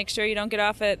have to make sure you don't get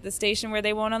off at the station where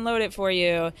they won't unload it for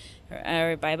you.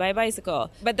 Or buy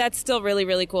bicycle. But that's still really,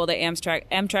 really cool that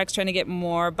Amtrak's trying to get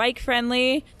more bike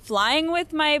friendly. Flying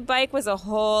with my bike was a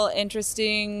whole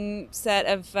interesting set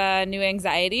of new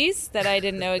anxieties that I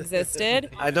didn't know existed.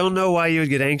 I don't know why you would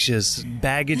get anxious.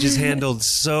 Baggage is handled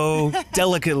so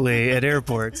delicately at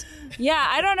airports. Yeah,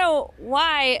 I don't know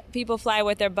why people fly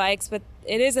with their bikes, but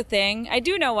it is a thing. I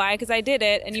do know why, because I did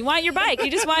it. And you want your bike.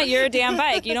 You just want your damn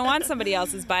bike. You don't want somebody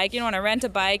else's bike. You don't want to rent a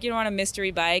bike. You don't want a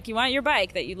mystery bike. You want your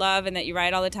bike that you love and that you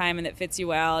ride all the time and that fits you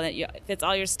well and that fits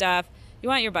all your stuff. You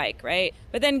want your bike, right?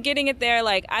 But then getting it there,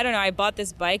 like, I don't know, I bought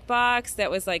this bike box that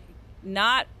was like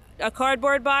not a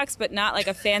cardboard box, but not like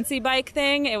a fancy bike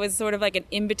thing. It was sort of like an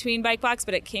in-between bike box,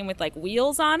 but it came with like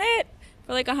wheels on it.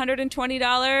 For like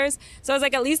 $120. So I was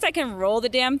like, at least I can roll the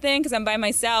damn thing because I'm by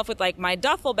myself with like my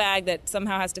duffel bag that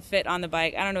somehow has to fit on the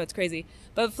bike. I don't know, it's crazy.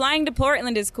 But flying to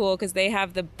Portland is cool because they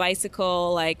have the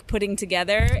bicycle like putting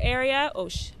together area. Oh,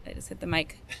 I just hit the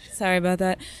mic. Sorry about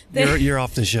that. You're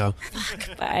off the show.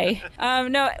 Fuck, bye.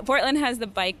 No, Portland has the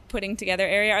bike putting together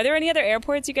area. Are there any other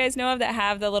airports you guys know of that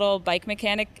have the little bike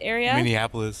mechanic area?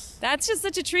 Minneapolis. That's just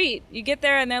such a treat. You get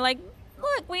there and they're like,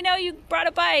 look, we know you brought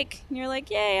a bike. And you're like,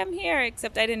 yay, I'm here.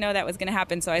 Except I didn't know that was going to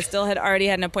happen. So I still had already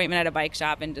had an appointment at a bike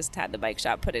shop and just had the bike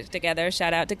shop put it together.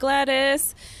 Shout out to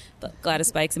Gladys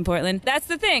Bikes in Portland. That's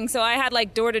the thing. So I had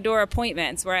like door-to-door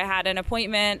appointments where I had an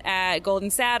appointment at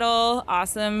Golden Saddle,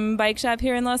 awesome bike shop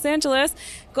here in Los Angeles,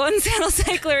 Golden Saddle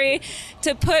Cyclery,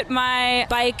 to put my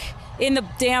bike in the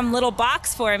damn little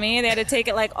box for me. They had to take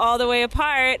it like all the way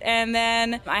apart. And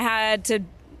then I had to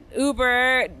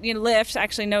Uber, Lyft.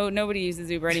 Actually, nobody uses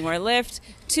Uber anymore. Lyft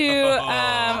to,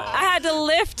 I had to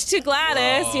Lyft to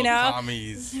Gladys,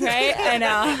 Tommies. Right? I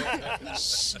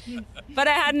know. But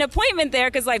I had an appointment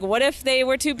there because, like, what if they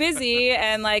were too busy?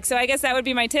 And, like, so I guess that would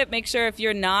be my tip. Make sure if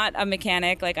you're not a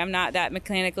mechanic, like, I'm not that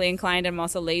mechanically inclined. I'm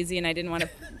also lazy and I didn't want to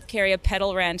carry a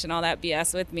pedal wrench and all that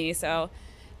BS with me. So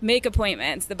make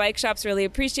appointments. The bike shops really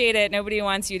appreciate it. Nobody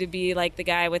wants you to be like the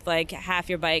guy with like half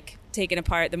your bike taken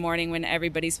apart the morning when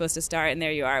everybody's supposed to start, and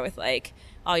there you are with like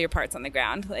all your parts on the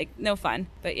ground. Like, no fun.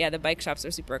 But yeah, the bike shops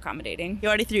are super accommodating. You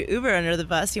already threw Uber under the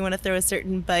bus. You want to throw a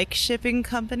certain bike shipping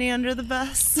company under the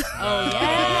bus? Oh,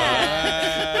 yeah.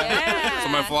 So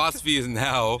my philosophy is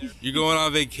now, you're going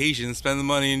on vacation, spend the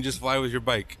money and just fly with your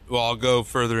bike. Well, I'll go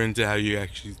further into how you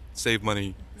actually save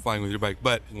money flying with your bike.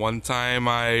 But one time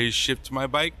I shipped my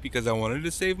bike because I wanted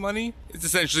to save money. It's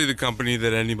essentially the company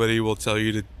that anybody will tell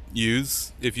you to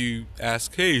use if you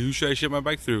ask, hey, who should I ship my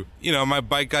bike through? You know, my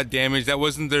bike got damaged. That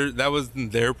wasn't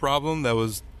their problem. That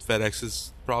was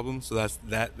FedEx's problem. So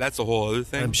that's a whole other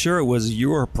thing. I'm sure it was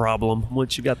your problem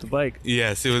once you got the bike.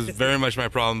 Yes, it was very much my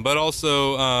problem. But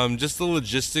also just the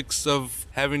logistics of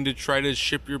having to try to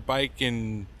ship your bike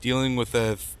and dealing with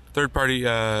a third-party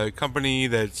company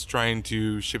that's trying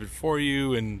to ship it for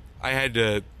you. And I had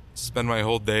to spend my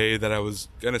whole day that I was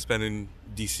going to spend in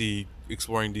D.C.,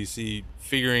 exploring D.C.,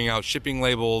 figuring out shipping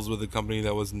labels with a company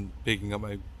that wasn't picking up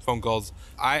my phone calls.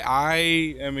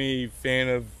 I am a fan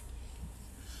of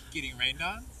Getting rained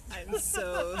on? I'm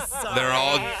so sorry. they're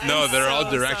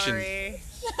all directions. Sorry.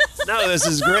 No, this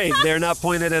is great. They're not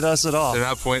pointed at us at all. They're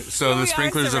not so the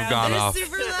sprinklers have gone off.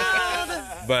 Super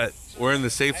loud. But we're in the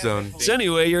safe zone. So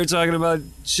anyway, you're talking about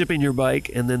shipping your bike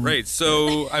and then... Right,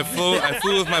 so I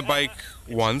flew with my bike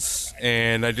once,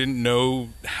 and I didn't know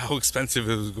how expensive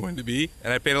it was going to be,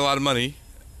 and I paid a lot of money,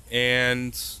 and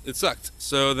it sucked.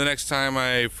 So the next time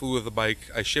I flew with a bike,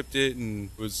 I shipped it, and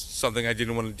it was something I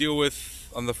didn't want to deal with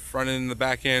on the front end and the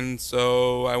back end,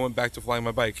 so I went back to flying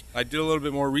my bike. I did a little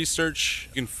bit more research.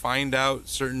 You can find out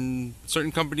certain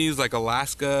companies like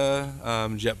Alaska,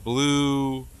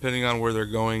 JetBlue, depending on where they're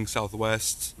going,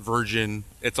 Southwest, Virgin,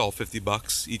 it's all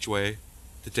 $50 each way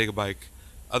to take a bike.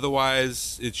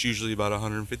 Otherwise, it's usually about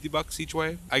 $150 each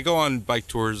way. I go on bike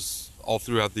tours all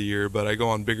throughout the year, but I go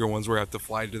on bigger ones where I have to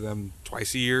fly to them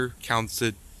twice a year. Counts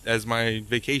it as my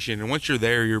vacation. And once you're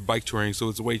there, you're bike touring, so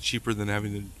it's way cheaper than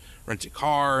having to rent a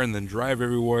car and then drive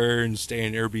everywhere and stay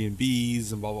in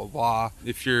Airbnbs and blah, blah, blah.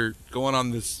 If you're going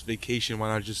on this vacation, why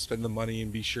not just spend the money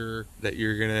and be sure that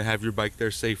you're going to have your bike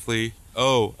there safely?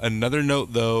 Oh, another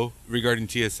note, though, regarding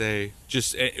TSA.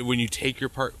 Just when you take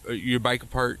your bike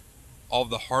apart, all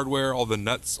the hardware, all the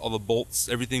nuts, all the bolts,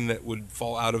 everything that would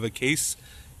fall out of a case,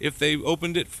 if they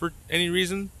opened it for any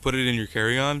reason, put it in your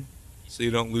carry-on so you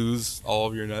don't lose all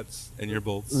of your nuts and your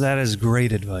bolts. That is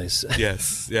great advice.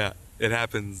 Yes, yeah, it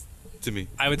happens to me.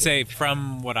 I would say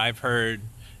from what I've heard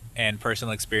and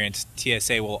personal experience,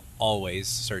 TSA will always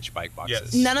search bike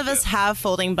boxes. Yes. None of us have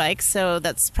folding bikes, so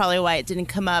that's probably why it didn't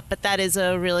come up. But that is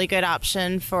a really good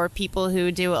option for people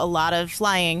who do a lot of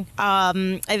flying.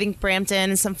 I think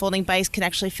Brampton and some folding bikes can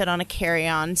actually fit on a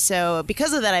carry-on. So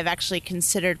because of that, I've actually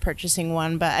considered purchasing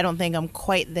one, but I don't think I'm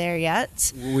quite there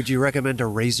yet. Would you recommend a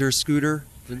Razor scooter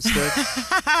instead?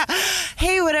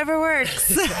 Hey, whatever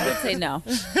works. I would say no.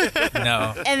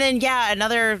 No. And then, yeah,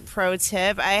 another pro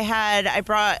tip.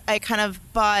 I kind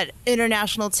of bought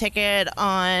international ticket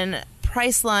on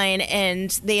Priceline,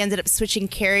 and they ended up switching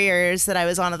carriers that I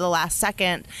was on at the last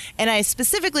second. And I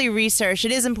specifically researched.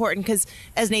 It is important because,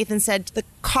 as Nathan said, the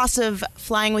cost of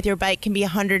flying with your bike can be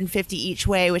 $150 each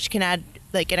way, which can add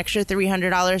like an extra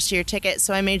 $300 to your ticket.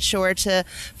 So I made sure to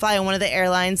fly on one of the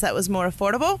airlines that was more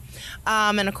affordable.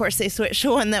 And of course they switched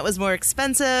to one that was more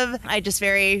expensive. I just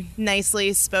very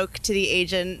nicely spoke to the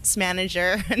agent's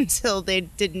manager until they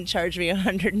didn't charge me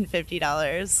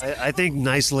 $150. I think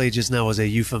nicely just now was a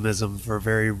euphemism for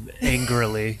very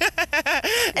angrily.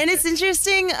 And it's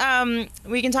interesting.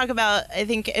 We can talk about, I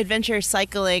think, adventure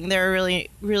cycling. They're a really,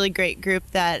 really great group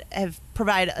that have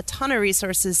provide a ton of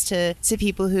resources to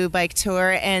people who bike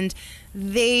tour, and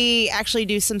they actually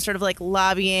do some sort of like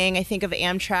lobbying, I think, of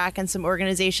Amtrak and some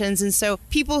organizations. And so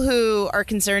people who are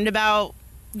concerned about,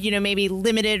 you know, maybe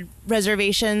limited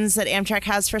reservations that Amtrak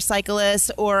has for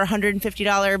cyclists or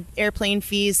 $150 airplane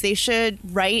fees, they should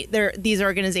write these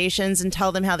organizations and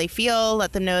tell them how they feel,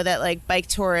 let them know that like bike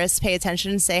tourists pay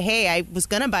attention and say, hey, I was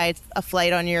going to buy a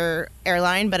flight on your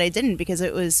airline, but I didn't because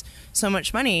it was so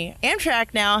much money.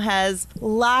 Amtrak now has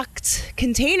locked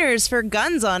containers for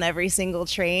guns on every single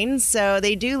train, so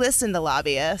they do listen to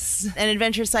lobbyists. And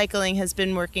Adventure Cycling has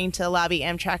been working to lobby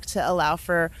Amtrak to allow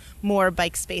for more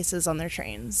bike spaces on their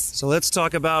trains. So let's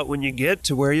talk about when you get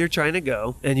to where you're trying to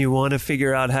go and you want to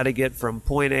figure out how to get from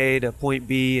point A to point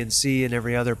B and C and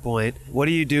every other point. What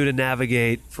do you do to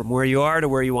navigate from where you are to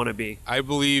where you want to be? I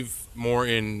believe more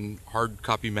in hard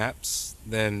copy maps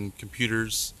than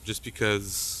computers, just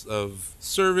because of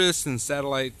service and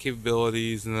satellite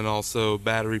capabilities, and then also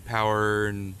battery power.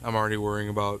 And I'm already worrying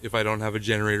about if I don't have a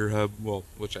generator hub, well,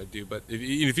 which I do, but if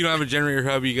you don't have a generator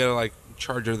hub, you gotta like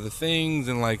charge of the things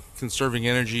and like conserving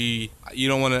energy. You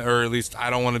don't want to, or at least I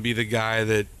don't want to be the guy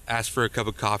that asks for a cup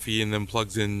of coffee and then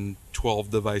plugs in 12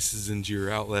 devices into your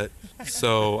outlet.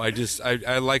 So I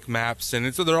like maps, and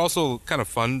they're also kind of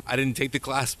fun. I didn't take the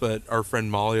class, but our friend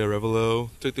Molly Arevalo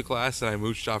took the class, and I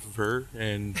mooched off of her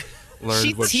and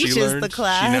learned what she learned. The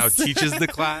class. She now teaches the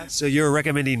class. So you're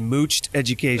recommending mooched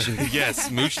education. Yes,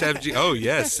 mooched education. Oh,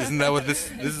 yes. Isn't that what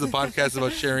this is a podcast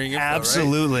about sharing info,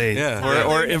 Absolutely. Right? Yeah.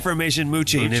 Or information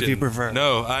mooching, if you prefer.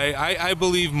 No, I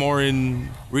believe more in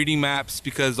reading maps,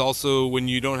 because also when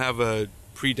you don't have a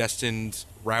predestined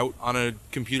route on a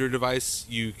computer device,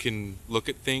 you can look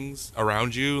at things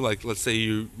around you. Like, let's say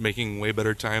you're making way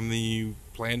better time than you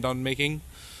planned on making,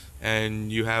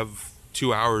 and you have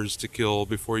 2 hours to kill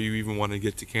before you even want to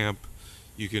get to camp.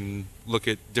 You can look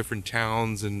at different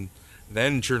towns and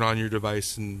then turn on your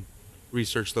device and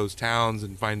research those towns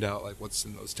and find out like what's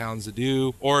in those towns to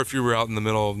do. Or if you were out in the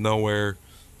middle of nowhere,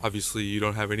 obviously you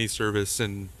don't have any service,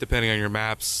 and depending on your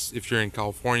maps, if you're in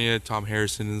California, Tom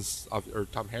Harrison is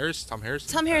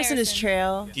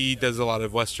trail. He does a lot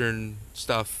of Western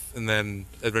stuff, and then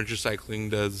Adventure Cycling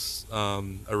does a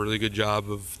really good job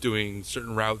of doing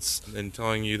certain routes and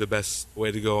telling you the best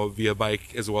way to go via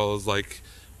bike, as well as like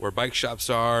where bike shops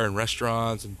are and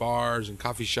restaurants and bars and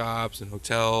coffee shops and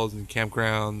hotels and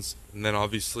campgrounds. And then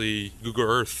obviously Google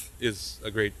Earth is a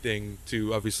great thing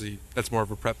too. Obviously that's more of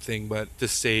a prep thing, but to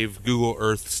save Google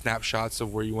Earth snapshots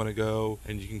of where you want to go,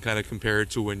 and you can kind of compare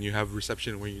it to when you have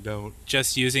reception and when you don't.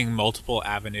 Just using multiple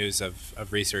avenues of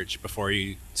research before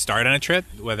you start on a trip,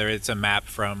 whether it's a map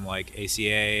from like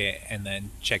ACA and then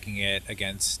checking it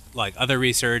against like other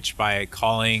research by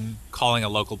calling a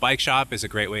local bike shop is a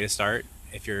great way to start.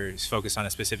 If you're focused on a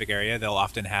specific area, they'll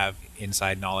often have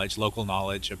inside knowledge, local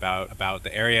knowledge about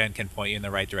the area, and can point you in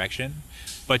the right direction.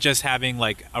 But just having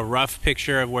like a rough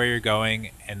picture of where you're going,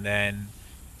 and then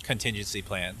contingency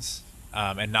plans,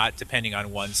 and not depending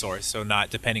on one source. So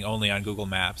not depending only on Google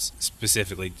Maps.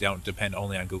 Specifically, don't depend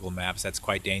only on Google Maps. That's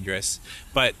quite dangerous.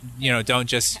 But, don't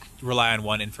just rely on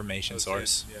one information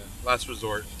source. Yeah. Last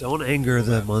resort. Don't anger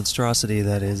the monstrosity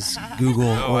that is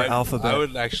Google or Alphabet. I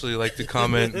would actually like to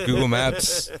comment, Google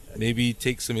Maps, maybe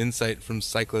take some insight from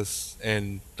cyclists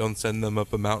and don't send them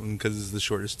up a mountain because it's the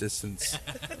shortest distance.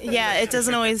 Yeah, it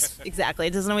doesn't always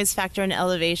factor in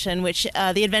elevation, which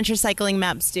the adventure cycling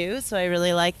maps do, so I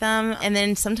really like them. And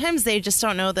then sometimes they just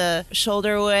don't know the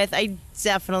shoulder width. I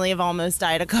definitely have almost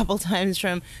died a couple times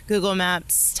from Google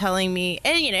Maps telling me,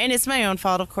 and it's my own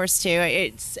fault, of course, too.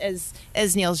 It's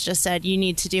as Neil's just said, you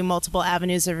need to do multiple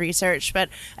avenues of research. But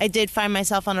I did find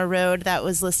myself on a road that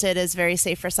was listed as very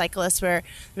safe for cyclists, where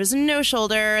there was no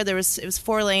shoulder. It was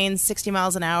 4 lanes, 60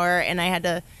 miles an hour, and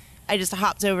I just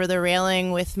hopped over the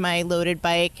railing with my loaded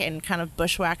bike and kind of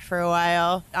bushwhacked for a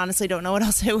while. Honestly, don't know what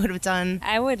else I would have done.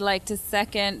 I would like to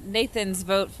second Nathan's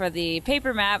vote for the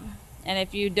paper map. And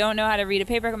if you don't know how to read a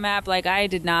paper map like I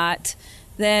did not,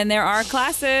 then there are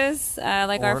classes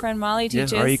our friend Molly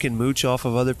teaches. Yeah, or you can mooch off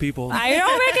of other people. I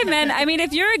don't recommend. I mean,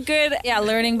 if you're a good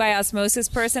learning by osmosis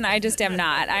person, I just am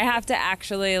not. I have to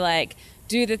actually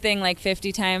do the thing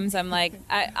 50 times. I'm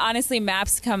honestly,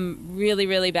 maps come really,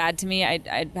 really bad to me.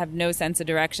 I have no sense of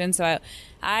direction. So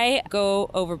I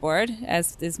go overboard,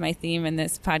 as is my theme in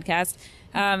this podcast.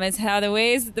 It's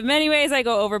the many ways I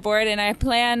go overboard, and I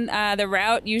plan the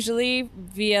route usually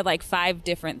via 5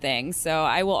 different things. So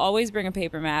I will always bring a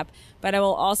paper map, but I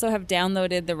will also have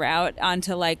downloaded the route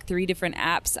onto 3 different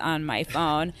apps on my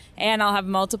phone, and I'll have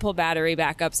multiple battery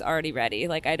backups already ready.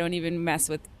 I don't even mess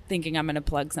with thinking I'm going to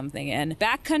plug something in.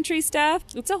 Backcountry stuff,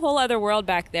 it's a whole other world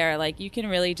back there. You can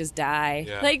really just die.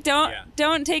 Yeah.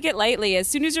 Don't take it lightly. As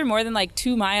soon as you're more than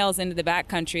 2 miles into the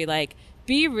backcountry,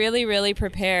 be really, really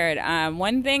prepared.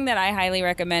 One thing that I highly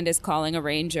recommend is calling a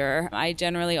ranger. I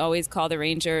generally always call the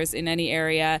rangers in any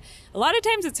area. A lot of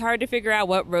times it's hard to figure out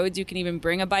what roads you can even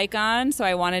bring a bike on. So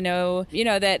I want to know,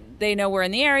 that they know we're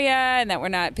in the area and that we're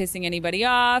not pissing anybody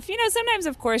off. Sometimes,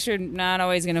 of course, you're not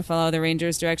always going to follow the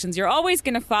ranger's directions. You're always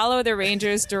going to follow the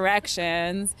ranger's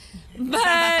directions.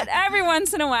 But every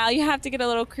once in a while, you have to get a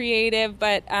little creative.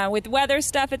 But with weather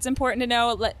stuff, it's important to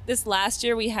know. This last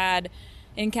year we had...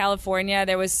 in California,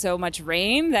 there was so much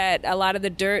rain that a lot of the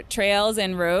dirt trails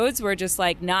and roads were just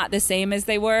not the same as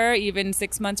they were even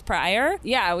 6 months prior.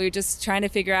 Yeah, we were just trying to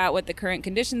figure out what the current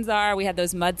conditions are. We had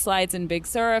those mudslides in Big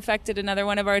Sur affected another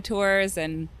one of our tours,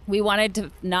 and we wanted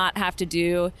to not have to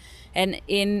do an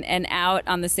in and out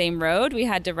on the same road. We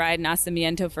had to ride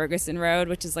Nacimiento-Ferguson Road,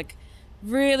 which is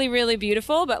really, really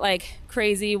beautiful, but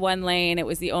crazy 1 lane. It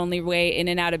was the only way in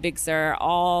and out of Big Sur.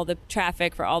 All the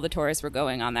traffic for all the tourists were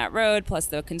going on that road, plus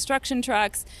the construction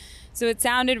trucks. So it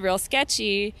sounded real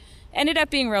sketchy. ended up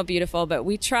being real beautiful, but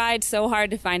we tried so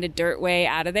hard to find a dirt way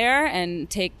out of there and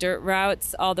take dirt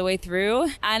routes all the way through.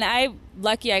 And I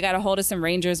got a hold of some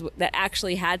rangers that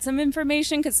actually had some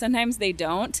information, because sometimes they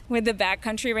don't. With the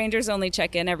backcountry rangers only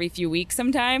check in every few weeks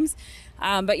sometimes.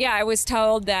 But yeah, I was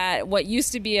told that what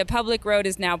used to be a public road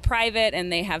is now private,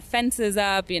 and they have fences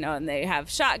up, and they have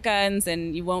shotguns,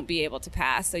 and you won't be able to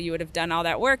pass. So you would have done all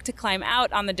that work to climb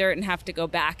out on the dirt and have to go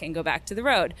back to the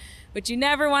road, which you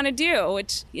never want to do,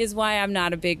 which is why I'm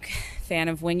not a big fan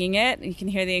of winging it. You can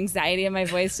hear the anxiety in my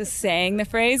voice just saying the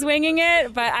phrase winging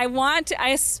it, but I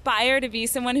aspire to be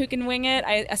someone who can wing it.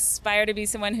 I aspire to be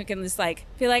someone who can just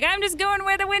feel like I'm just going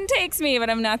where the wind takes me, but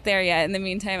I'm not there yet. In the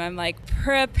meantime, I'm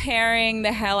preparing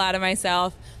the hell out of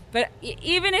myself. But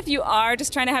even if you are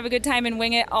just trying to have a good time and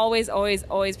wing it, always, always,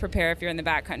 always prepare if you're in the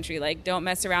backcountry. Don't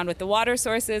mess around with the water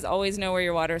sources. Always know where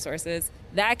your water source is.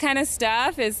 That kind of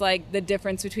stuff is the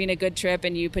difference between a good trip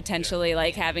and you potentially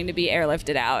having to be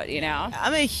airlifted out,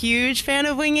 I'm a huge fan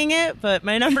of winging it, but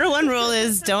my number one rule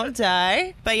is don't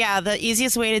die. But yeah, the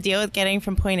easiest way to deal with getting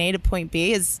from point A to point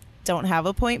B is don't have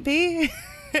a point B.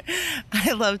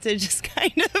 I love to just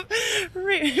kind of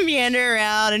meander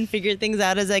around and figure things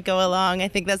out as I go along. I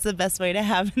think that's the best way to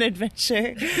have an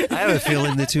adventure. I have a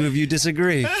feeling the two of you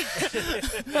disagree.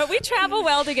 But we travel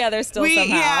well together still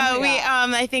somehow.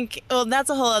 I think, that's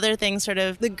a whole other thing, sort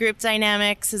of the group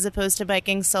dynamics as opposed to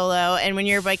biking solo. And when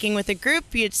you're biking with a group,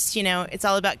 it's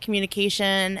all about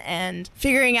communication and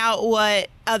figuring out what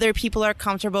other people are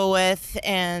comfortable with.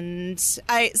 And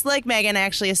like Megan, I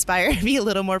actually aspire to be a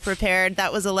little more prepared.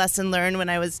 That was a lesson learned when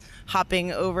I was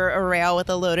hopping over a rail with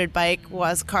a loaded bike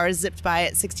while cars zipped by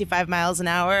at 65 miles an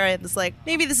hour. I was like,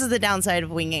 maybe this is the downside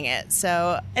of winging it.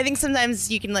 So I think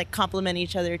sometimes you can complement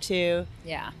each other too.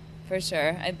 Yeah. For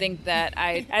sure. I think that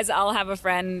I'll have a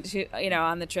friend who,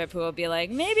 on the trip who will be like,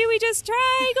 maybe we just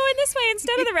try going this way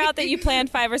instead of the route that you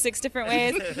planned 5 or 6 different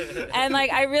ways. And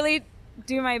I really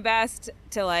do my best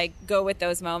to go with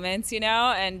those moments,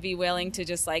 and be willing to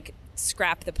just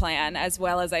scrap the plan as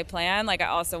well as I plan. I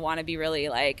also want to be really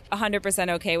 100%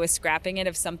 okay with scrapping it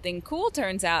if something cool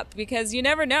turns up, because you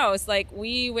never know. It's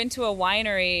we went to a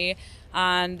winery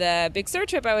on the Big Sur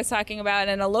trip I was talking about,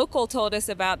 and a local told us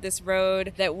about this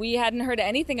road that we hadn't heard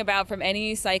anything about from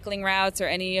any cycling routes or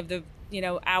any of the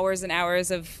hours and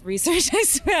hours of research I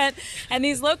spent. And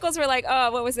these locals were like, oh,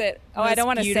 what was it? Oh, I don't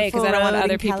want to say because I don't want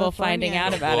other people finding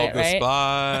out about it, right?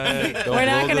 We're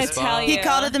not going to tell you. He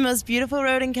called it the most beautiful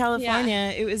road in California.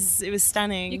 Yeah. It was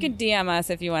stunning. You can DM us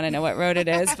if you want to know what road it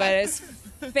is, but it's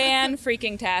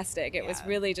fan-freaking-tastic. It was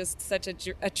really just such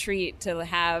a treat to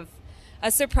have a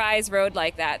surprise road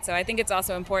like that. So I think it's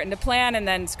also important to plan and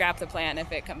then scrap the plan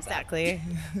if it comes up. Exactly.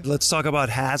 Let's talk about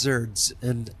hazards.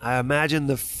 And I imagine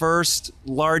the first,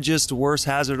 largest, worst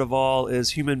hazard of all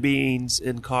is human beings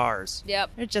in cars.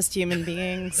 Yep. They're just human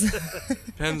beings.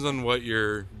 Depends on what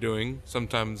you're doing.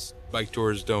 Sometimes bike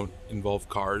tours don't involve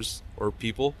cars or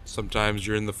people. Sometimes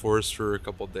you're in the forest for a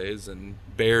couple of days and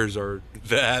bears are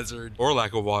the hazard, or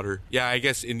lack of water. Yeah, I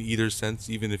guess in either sense,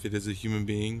 even if it is a human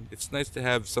being, it's nice to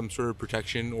have some sort of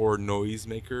protection or noise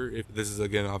maker. If this is,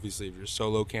 again, obviously if you're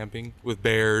solo camping with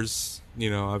bears,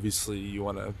 obviously you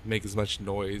want to make as much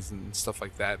noise and stuff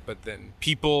like that. But then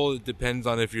people, it depends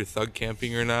on if you're thug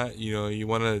camping or not. You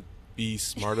want to be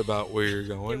smart about where you're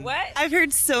going. What? I've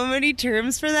heard so many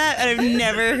terms for that, and I've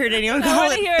never heard anyone call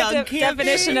it thug camping.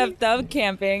 Definition of thug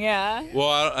camping, yeah.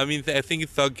 Well, I think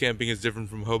thug camping is different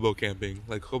from hobo camping.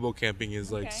 Hobo camping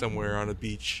is somewhere on a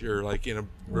beach or in a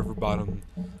river bottom.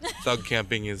 Thug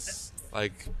camping is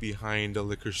behind a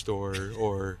liquor store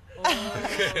or...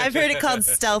 I've heard it called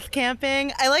stealth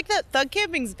camping. I like that. Thug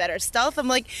camping's better. Stealth, I'm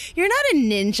like, you're not a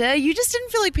ninja. You just didn't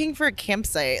feel like paying for a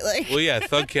campsite. Well, yeah,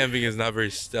 thug camping is not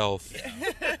very stealth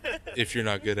if you're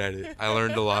not good at it. I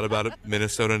learned a lot about it.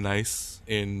 Minnesota nice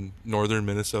in northern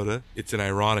Minnesota. It's an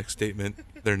ironic statement.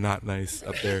 They're not nice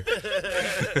up there.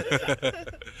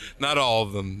 Not all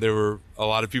of them. There were a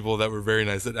lot of people that were very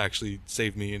nice that actually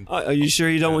saved me. And are you sure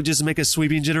you don't just make a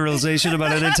sweeping generalization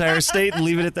about an entire state and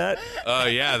leave it at that?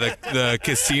 Yeah, the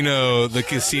casino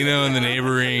and the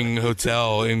neighboring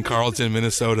hotel in Carlton,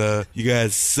 Minnesota. You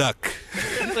guys suck.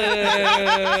 Boo.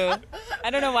 I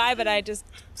don't know why, but I just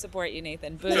support you,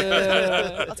 Nathan. Boo.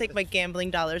 I'll take my gambling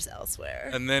dollars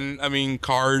elsewhere. And then,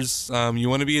 cars, you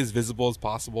want to be as visible as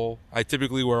possible. I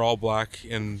typically wear all black,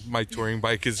 and my touring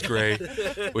bike is gray,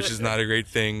 which is not a great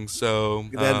thing. So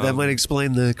that might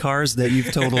explain the cars that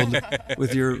you've totaled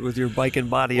with your bike and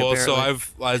body. Well,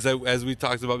 apparently. so as we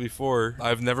talked about before,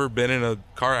 I've never been in a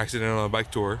car accident on a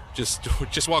bike tour.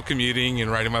 Just while commuting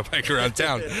and riding my bike around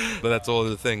town. But that's all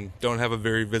the thing. Don't have a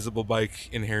very visible bike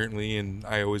inherently, and and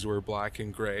I always wear black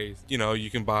and gray. You know, you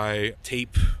can buy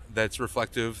tape that's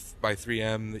reflective by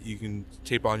 3M that you can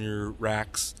tape on your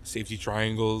racks, safety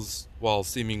triangles, while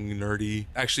seeming nerdy.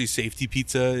 Actually, safety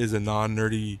pizza is a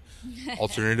non-nerdy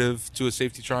alternative to a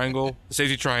safety triangle. A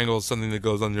safety triangle is something that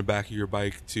goes on the back of your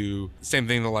bike to, same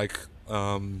thing that like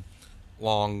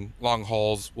long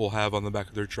hauls will have on the back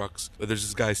of their trucks. But there's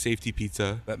this guy's safety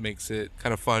pizza that makes it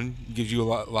kind of fun. It gives you a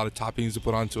lot of toppings to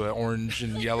put onto an orange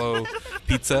and yellow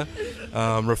pizza,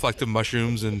 reflective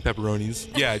mushrooms and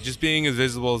pepperonis. Yeah, just being as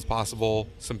visible as possible.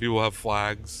 Some people have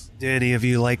flags. Do any of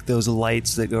you like those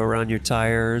lights that go around your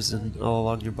tires and all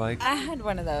along your bike? I had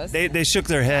one of those. They shook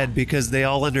their head because they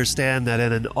all understand that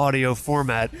in an audio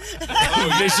format,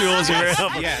 visuals are very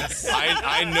helpful. Yes.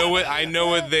 I know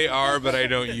what they are, but I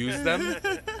don't use them.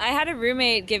 I had a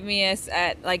roommate give me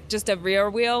like just a rear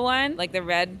wheel one, like the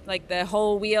red, like the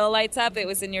whole wheel lights up. It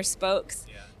was in your spokes.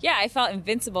 Yeah, I felt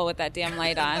invincible with that damn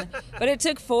light on. But it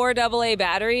took 4 AA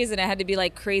batteries, and it had to be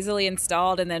like crazily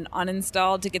installed and then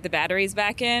uninstalled to get the batteries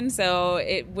back in. So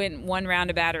it went 1 round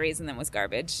of batteries and then was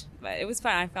garbage. But it was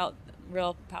fun. I felt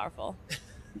real powerful.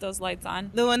 Those lights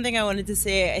on. The one thing I wanted to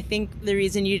say, I think the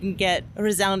reason you didn't get a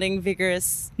resounding,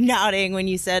 vigorous nodding when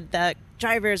you said that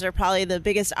drivers are probably the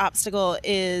biggest obstacle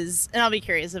is, and I'll be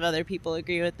curious if other people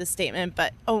agree with this statement,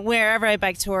 but wherever I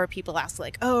bike tour, people ask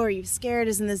like, oh, are you scared?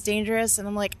 Isn't this dangerous? And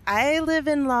I'm like, I live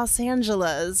in Los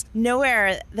Angeles.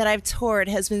 Nowhere that I've toured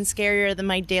has been scarier than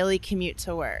my daily commute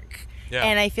to work. Yeah.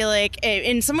 And I feel like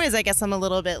in some ways, I guess I'm a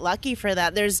little bit lucky for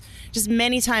that. There's just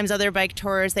many times other bike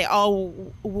tours, they all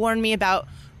warn me about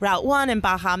Route 1 in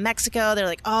Baja, Mexico. They're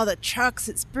like, oh, the trucks,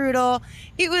 it's brutal.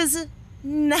 It was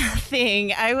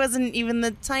nothing. I wasn't even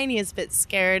the tiniest bit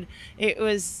scared. It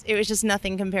was just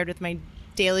nothing compared with my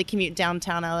daily commute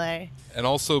downtown LA. And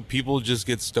also, people just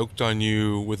get stoked on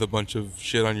you with a bunch of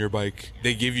shit on your bike.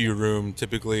 They give you room.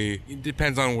 Typically, it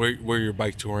depends on where you're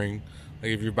bike touring.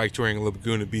 Like if you're bike touring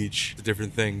Laguna Beach, it's a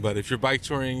different thing. But if you're bike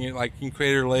touring like in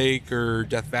Crater Lake or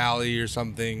Death Valley or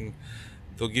something,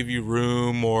 they'll give you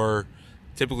room. Or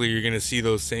typically, you're going to see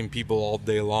those same people all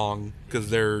day long because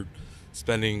they're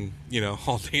spending,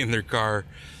 all day in their car,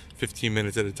 15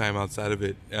 minutes at a time outside of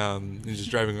it, and just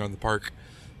driving around the park.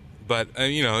 But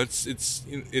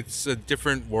it's a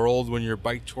different world when you're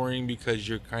bike touring because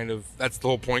you're that's the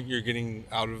whole point. You're getting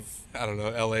out of, I don't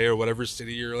know, LA or whatever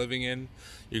city you're living in.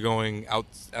 You're going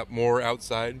more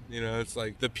outside. It's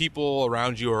like the people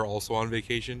around you are also on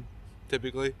vacation.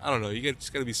 Typically, I don't know. You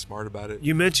just got to be smart about it.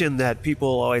 You mentioned that people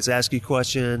always ask you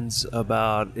questions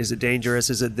about, is it dangerous?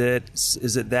 Is it this?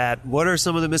 Is it that? What are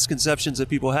some of the misconceptions that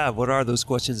people have? What are those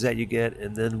questions that you get?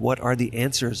 And then what are the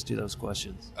answers to those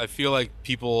questions? I feel like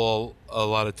people a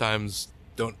lot of times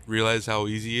don't realize how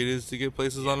easy it is to get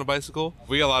places on a bicycle.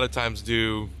 We a lot of times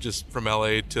do just from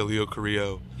LA to Leo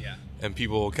Carrillo. Yeah. And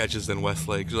people will catch us in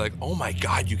Westlake. They're like, oh my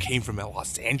God, you came from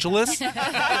Los Angeles?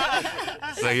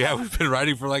 It's like, yeah, we've been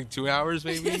riding for like 2 hours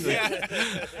maybe. Like,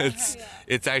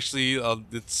 it's actually,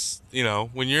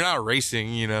 when you're not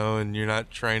racing, and you're not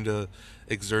trying to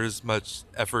exert as much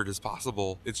effort as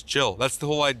possible, it's chill. That's the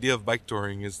whole idea of bike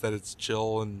touring, is that it's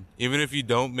chill. And even if you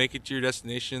don't make it to your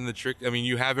destination,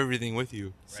 you have everything with you.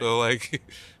 Right. So like,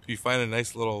 if you find a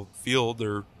nice little field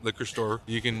or liquor store,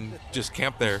 you can just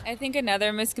camp there. I think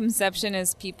another misconception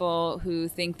is people who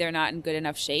think they're not in good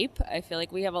enough shape. I feel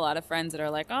like we have a lot of friends that are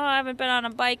like, oh, I haven't been on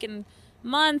a bike in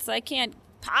months. I can't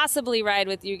possibly ride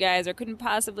with you guys or couldn't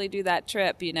possibly do that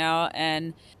trip,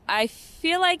 and I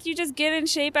feel like you just get in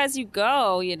shape as you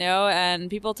go, and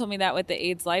people told me that with the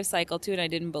AIDS life cycle too, and I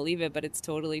didn't believe it, but it's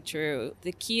totally true.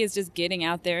 The key is just getting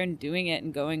out there and doing it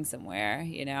and going somewhere.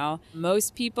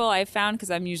 Most people I've found, because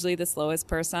I'm usually the slowest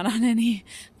person on any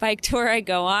bike tour I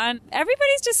go on,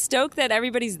 everybody's just stoked that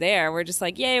everybody's there. We're just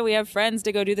like, yay, we have friends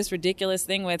to go do this ridiculous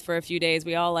thing with for a few days.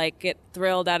 We all like get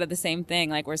thrilled out of the same thing.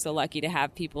 Like, we're so lucky to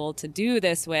have people to do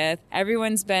this with.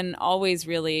 Everyone's been always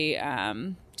really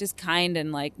just kind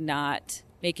and like not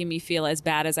making me feel as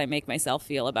bad as I make myself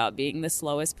feel about being the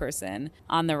slowest person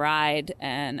on the ride.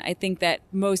 And I think that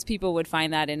most people would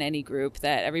find that in any group,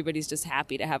 that everybody's just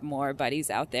happy to have more buddies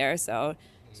out there. So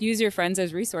use your friends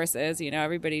as resources.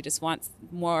 Everybody just wants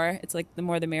more. It's like the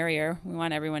more the merrier. We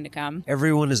want everyone to come.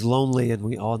 Everyone is lonely and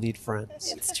we all need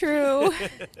friends. It's true.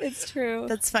 It's true.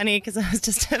 That's funny, because I was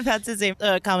just about to say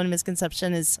a common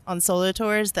misconception is on solo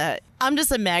tours that I'm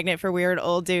just a magnet for weird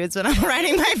old dudes when I'm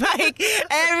riding my bike.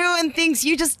 Everyone thinks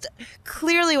you just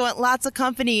clearly want lots of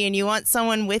company and you want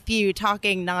someone with you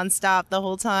talking nonstop the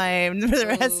whole time for the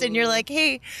rest. Ooh. And you're like,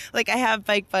 hey, like I have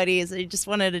bike buddies. I just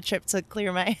wanted a trip to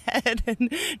clear my head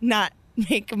and not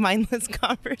make mindless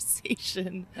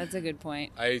conversation. That's a good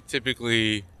point. I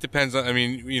typically, depends on, I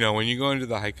mean, when you go into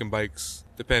the hiking bikes,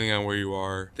 depending on where you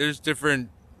are, there's different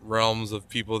realms of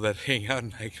people that hang out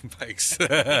and hiking bikes.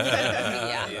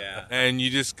 Yeah. And you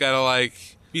just gotta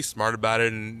be smart about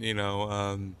it,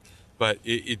 and but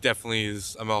it definitely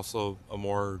is. I'm also a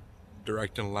more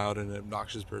direct and loud and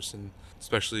obnoxious person,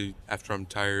 especially after I'm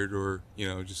tired or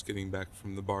just getting back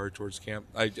from the bar towards camp.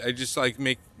 I just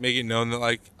make it known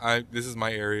that this is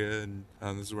my area, and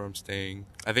this is where I'm staying.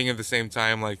 I think at the same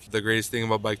time, the greatest thing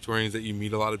about bike touring is that you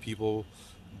meet a lot of people,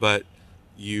 but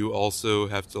you also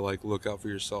have to look out for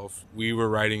yourself. We were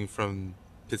riding from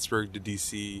Pittsburgh to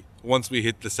DC. Once we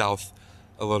hit the South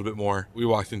a little bit more, we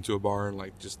walked into a bar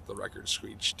and just the record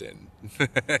screeched, and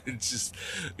it's just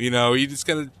you just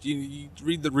gotta you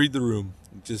read the room.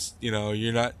 Just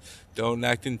don't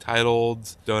act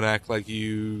entitled, don't act like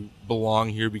you belong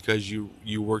here because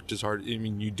you worked as hard. I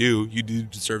mean, you do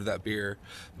deserve that beer,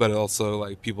 but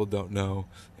also people don't know,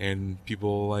 and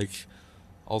people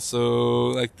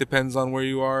also depends on where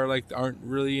you are, aren't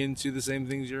really into the same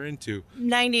things you're into.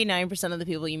 99% of the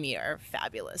people you meet are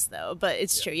fabulous, though, but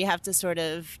it's true, you have to sort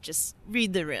of just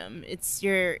read the room. It's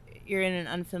you're in an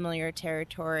unfamiliar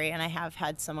territory, and I have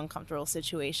had some uncomfortable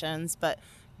situations, but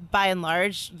by and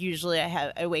large, usually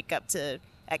I wake up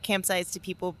at campsites to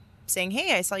people saying,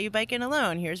 "Hey, I saw you biking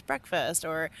alone. Here's breakfast."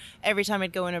 Or every time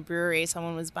I'd go in a brewery,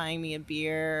 someone was buying me a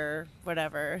beer or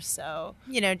whatever. So,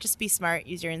 just be smart,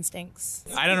 use your instincts.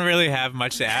 I don't really have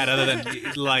much to add other than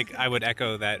I would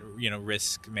echo that,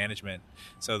 risk management.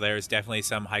 So there's definitely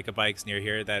some hike-a-bikes near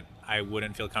here that I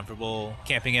wouldn't feel comfortable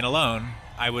camping in alone.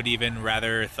 I would even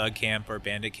rather thug camp or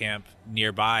bandit camp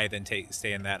nearby than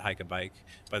stay in that hike-a-bike.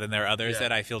 But then there are others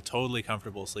that I feel totally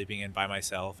comfortable sleeping in by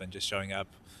myself and just showing up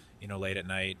late at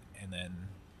night and then,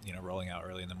 rolling out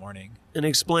early in the morning. And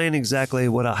explain exactly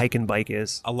what a hike and bike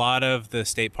is. A lot of the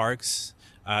state parks,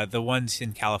 the ones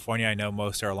in California, I know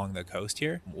most are along the coast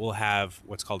here, will have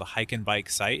what's called a hike and bike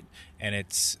site. And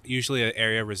it's usually an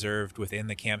area reserved within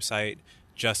the campsite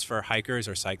just for hikers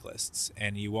or cyclists.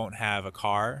 And you won't have a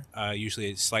car,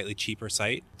 usually a slightly cheaper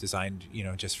site designed,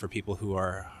 just for people who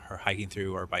are hiking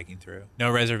through or biking through.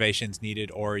 No reservations needed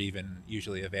or even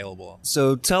usually available.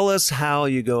 So tell us how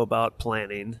you go about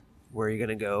planning where you're going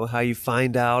to go, how you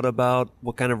find out about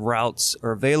what kind of routes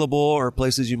are available or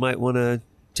places you might want to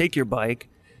take your bike.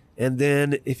 And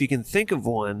then if you can think of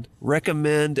one,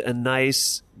 recommend a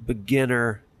nice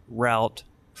beginner route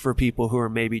for people who are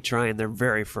maybe trying their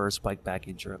very first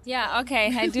bikepacking trip. Yeah,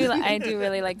 okay. I do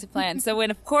really like to plan. So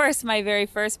when, of course, my very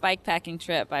first bikepacking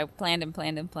trip, I planned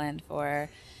for,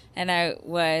 and I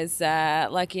was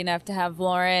lucky enough to have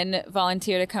Lauren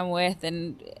volunteer to come with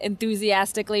and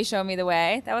enthusiastically show me the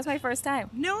way. That was my first time.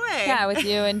 No way. Yeah, with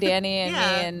you and Danny and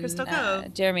me and Crystal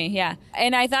Cove. Jeremy, yeah.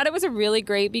 And I thought it was a really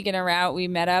great beginner route. We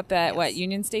met up at,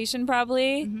 Union Station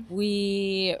probably? Mm-hmm.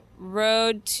 We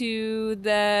rode to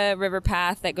the river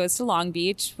path that goes to Long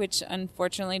Beach, which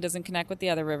unfortunately doesn't connect with the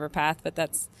other river path, but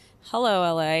that's...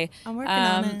 Hello, LA. I'm working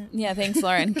on it. Yeah, thanks,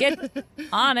 Lauren. Get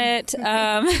on it.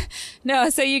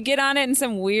 No, so you get on it in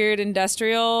some weird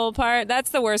industrial part. That's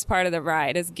the worst part of the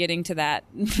ride, is getting to that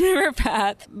river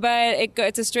path. But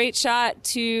it's a straight shot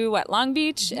to Long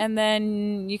Beach, and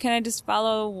then you kind of just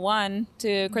follow one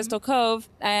to Crystal Cove.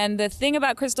 And the thing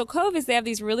about Crystal Cove is they have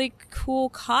these really cool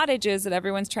cottages that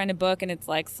everyone's trying to book, and it's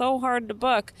so hard to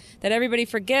book that everybody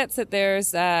forgets that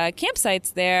there's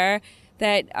campsites there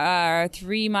that are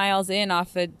 3 miles in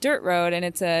off a dirt road, and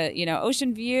it's a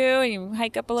ocean view, and you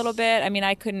hike up a little bit. I mean,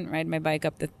 I couldn't ride my bike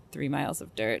up the 3 miles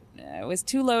of dirt. It was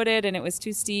too loaded and it was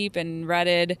too steep and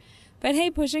rutted. But hey,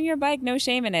 pushing your bike, no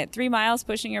shame in it. 3 miles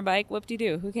pushing your bike,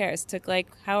 whoop-de-doo. Who cares? Took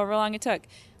however long it took.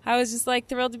 I was just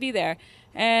thrilled to be there.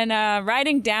 And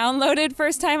riding downloaded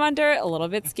first time on dirt, a little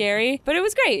bit scary, but it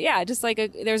was great. Yeah, just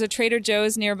there's a Trader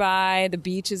Joe's nearby. The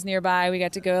beach is nearby. We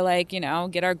got to go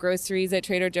get our groceries at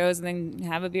Trader Joe's and then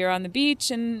have a beer on the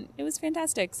beach, and it was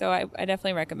fantastic. So I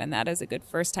definitely recommend that as a good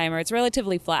first timer. It's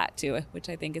relatively flat too, which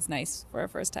I think is nice for a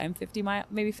first time. 50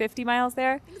 miles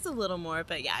there. I think it's a little more,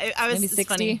 but yeah, maybe 60.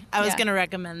 Funny. I was going to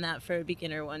recommend that for a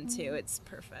beginner one too. It's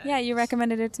perfect. Yeah, you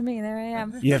recommended it to me. There I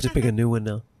am. You have to pick a new one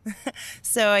now.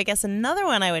 So I guess another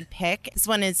one I would pick, this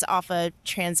one is off a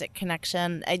transit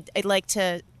connection. I'd like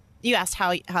to, you asked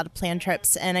how to plan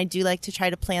trips, and I do like to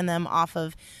try to plan them off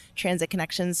of transit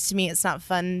connections, to me it's not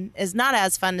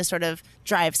as fun to sort of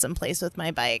drive someplace with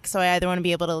my bike. So I either want to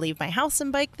be able to leave my house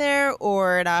and bike there,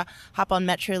 or to hop on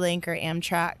Metrolink or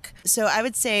Amtrak. So I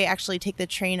would say actually take the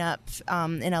train up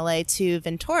in LA to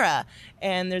Ventura,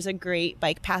 and there's a great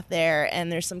bike path there,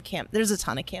 and there's a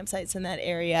ton of campsites in that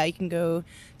area. You can go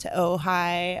to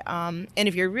Ojai, and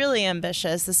if you're really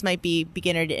ambitious, this might be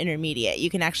beginner to intermediate. You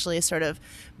can actually sort of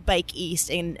bike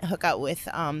east and hook up with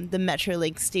the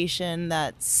Metrolink station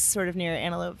that's sort of near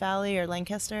Antelope Valley or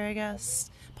Lancaster, I guess.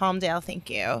 Palmdale, thank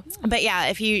you. But yeah,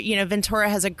 if Ventura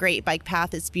has a great bike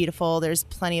path. It's beautiful. There's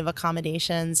plenty of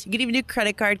accommodations. You could even do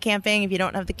credit card camping if you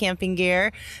don't have the camping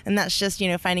gear. And that's just,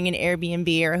 finding an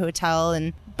Airbnb or a hotel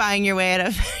and buying your way out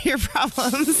of your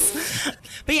problems.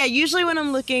 But yeah, usually when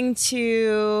I'm looking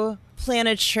to plan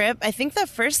a trip, I think the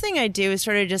first thing I do is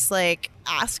sort of just like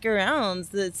ask around.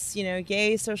 That's,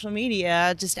 yay, social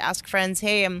media. Just ask friends,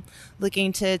 hey, I'm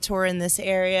looking to tour in this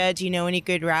area. Do you know any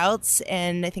good routes?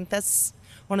 And I think that's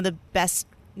one of the best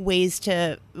ways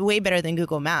way better than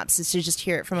Google Maps, is to just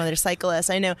hear it from other cyclists.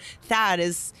 I know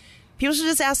people should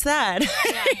just ask Thad.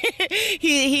 Yeah.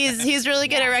 he's really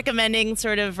good at recommending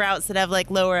sort of routes that have like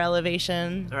lower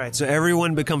elevation. All right, so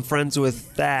everyone become friends with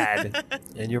Thad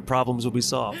and your problems will be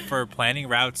solved. For planning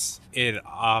routes, it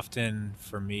often,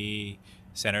 for me,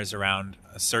 centers around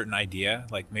a certain idea.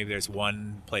 Like maybe there's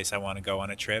one place I want to go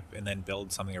on a trip and then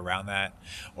build something around that.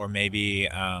 Or maybe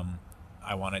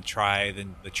I want to try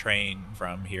the train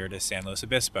from here to San Luis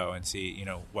Obispo and see,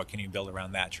 what can you build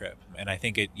around that trip. And I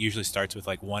think it usually starts with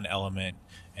like one element,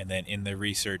 and then in the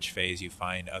research phase, you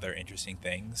find other interesting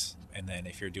things. And then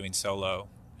if you're doing solo,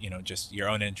 just your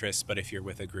own interests. But if you're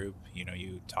with a group,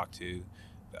 you talk to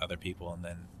the other people, and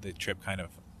then the trip kind of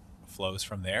flows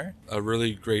from there. A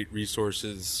really great resource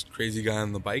is Crazy Guy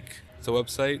on the Bike. It's a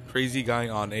website,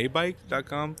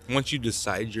 crazyguyonabike.com. Once you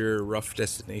decide your rough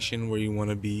destination where you want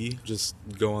to be, just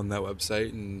go on that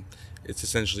website, and it's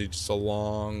essentially just a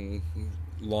long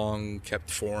kept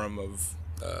forum of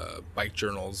bike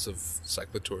journals of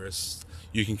cyclotourists.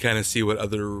 You can kind of see what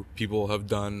other people have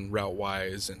done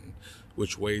route-wise and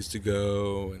which ways to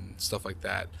go and stuff like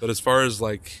that. But as far as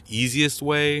like the easiest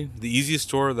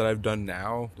tour that I've done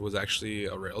now was actually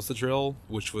a Rails to Trail,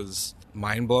 which was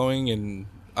mind-blowing. And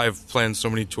I've planned so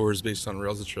many tours based on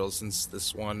Rails to Trail since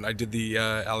this one. I did the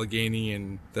Allegheny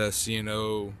and the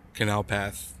C&O Canal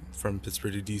Path from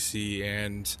Pittsburgh to DC,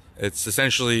 and it's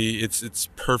essentially it's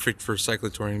perfect for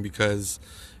cyclotouring because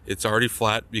it's already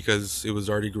flat because it was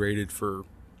already graded for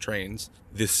trains.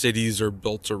 The cities are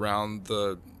built around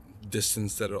the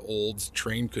distance that an old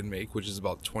train could make, which is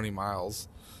about 20 miles.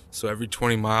 So every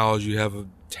 20 miles you have a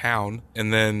town,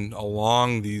 and then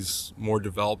along these more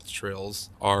developed trails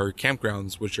are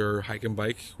campgrounds, which are hike and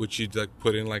bike, which you'd like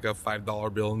put in like a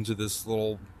 $5 bill into this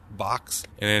little box,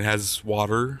 and it has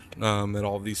water and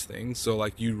all these things. So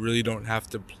like you really don't have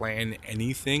to plan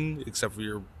anything except for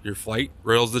your flight.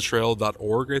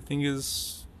 Railstotrail.org I think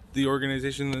is the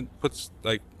organization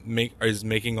that is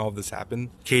making all this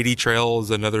happen. Katy Trail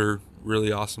is another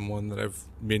really awesome one that I've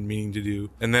been meaning to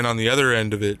do. And then on the other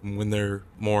end of it, when they're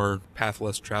more path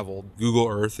less traveled, Google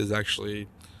Earth is actually,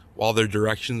 while their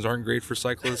directions aren't great for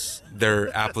cyclists,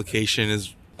 their application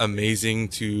is amazing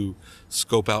to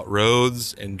scope out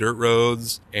roads and dirt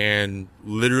roads, and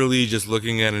literally just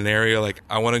looking at an area like,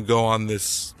 I want to go on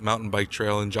this mountain bike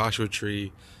trail in Joshua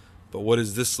Tree, but what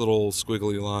is this little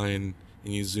squiggly line?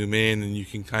 And you zoom in and you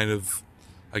can kind of,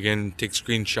 again, take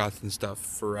screenshots and stuff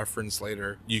for reference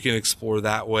later. You can explore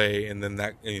that way, and then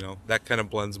that kind of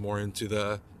blends more into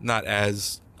the not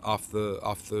as off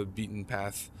the beaten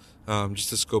path, just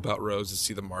to scope out roads to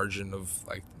see the margin of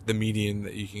like the median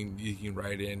that you can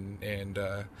ride in, and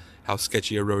how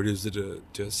sketchy a road is to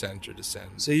ascend or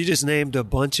descend. So you just named a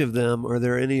bunch of them. Are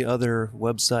there any other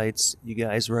websites you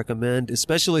guys recommend,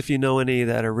 especially if you know any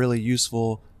that are really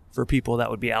useful for people that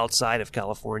would be outside of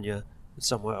California,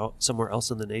 somewhere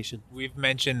else in the nation? We've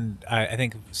mentioned, I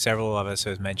think several of us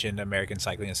have mentioned American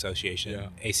Cycling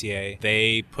Association, ACA.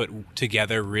 They put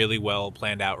together really well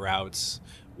planned out routes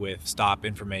with stop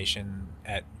information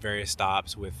at various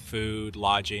stops, with food,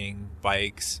 lodging,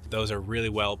 bikes. Those are really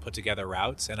well put together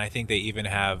routes. And I think they even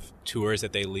have tours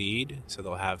that they lead. So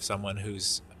they'll have someone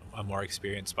who's a more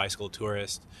experienced bicycle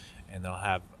tourist, and they'll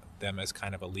have them as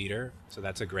kind of a leader. So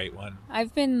that's a great one.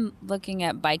 I've been looking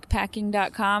at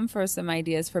bikepacking.com for some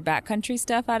ideas for backcountry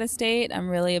stuff out of state. I'm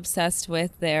really obsessed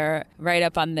with their right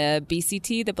up on the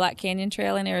BCT, the Black Canyon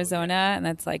Trail in Arizona, and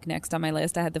that's like next on my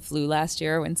list. I had the flu last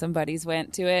year when some buddies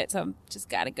went to it, so I'm just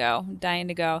gotta go. I'm dying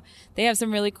to go. They have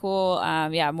some really cool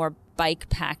more bike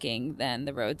packing than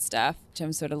the road stuff, which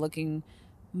I'm sort of looking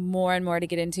more and more to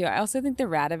get into. I also think the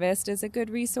Radavist is a good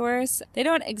resource. They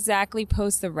don't exactly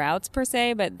post the routes per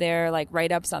se, but they're like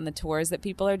write-ups on the tours that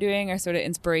people are doing are sort of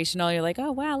inspirational. You're like,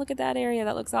 oh, wow, look at that area.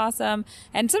 That looks awesome.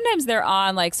 And sometimes they're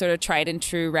on like sort of tried and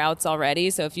true routes already.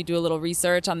 So if you do a little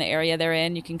research on the area they're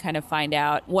in, you can kind of find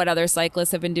out what other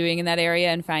cyclists have been doing in that area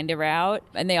and find a route.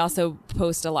 And they also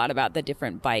post a lot about the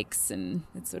different bikes, and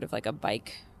it's sort of like a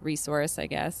bike resource, I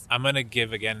guess. I'm going to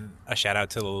give again a shout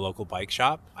out to the local bike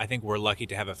shop. I think we're lucky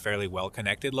to have a fairly well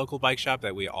connected local bike shop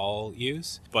that we all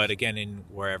use. But again, in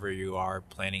wherever you are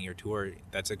planning your tour,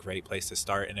 that's a great place to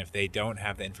start. And if they don't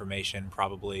have the information,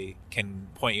 probably can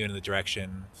point you in the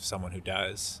direction of someone who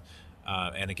does.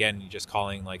 And again, just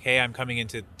calling like, hey, I'm coming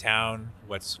into town.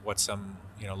 What's some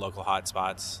local hot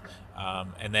spots?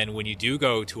 And then when you do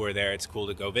go tour there, it's cool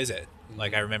to go visit.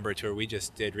 Like I remember a tour we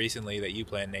just did recently that you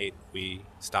planned, Nate. We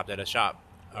stopped at a shop,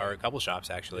 or a couple shops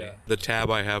actually. Yeah. The tab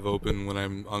I have open when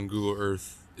I'm on Google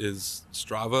Earth is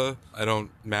Strava. I don't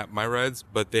map my rides,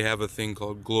 but they have a thing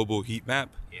called Global Heat Map,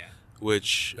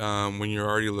 which when you're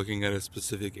already looking at a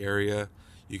specific area,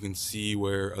 you can see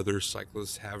where other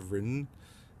cyclists have ridden.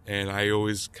 And I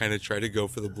always kind of try to go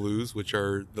for the blues, which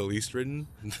are the least ridden.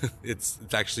 It's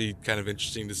actually kind of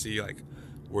interesting to see like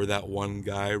where that one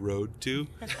guy rode to,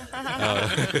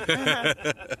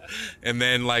 and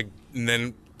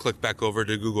then click back over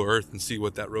to Google Earth and see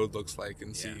what that road looks like,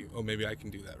 and see, oh, maybe I can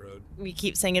do that road. We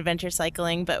keep saying adventure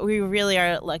cycling, but we really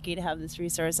are lucky to have this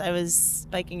resource. I was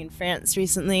biking in France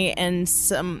recently, and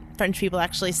some French people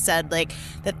actually said like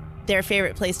that their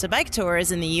favorite place to bike tour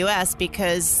is in the U.S.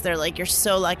 because they're like, you're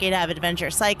so lucky to have adventure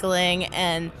cycling.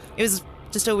 And it was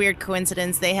just a weird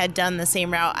coincidence. They had done the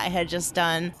same route I had just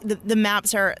done. The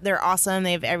maps they're awesome.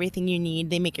 They have everything you need.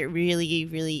 They make it really,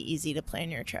 really easy to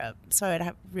plan your trip. So I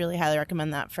would really highly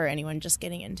recommend that for anyone just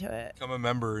getting into it. Become a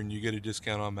member and you get a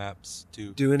discount on maps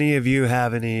too. Do any of you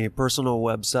have any personal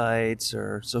websites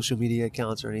or social media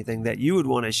accounts or anything that you would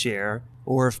want to share?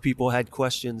 Or if people had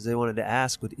questions they wanted to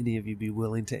ask, would any of you be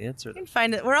willing to answer them? You can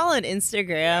find it. We're all on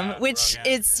Instagram, which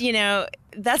it's,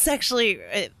 that's actually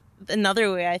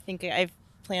another way I think I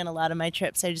plan a lot of my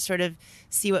trips. I just sort of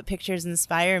see what pictures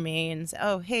inspire me and say,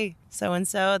 oh, hey,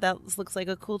 so-and-so, that looks like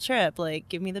a cool trip. Like,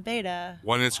 give me the beta.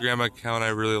 One Instagram account I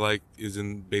really like is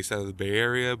based out of the Bay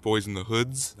Area, Boys in the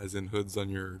Hoods, as in hoods on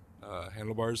your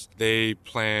handlebars. They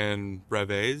plan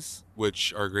brevets,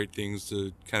 which are great things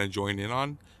to kind of join in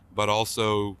on, but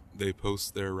also they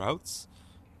post their routes,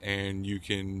 and you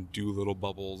can do little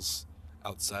bubbles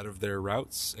outside of their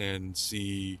routes and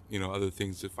see, other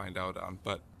things to find out on.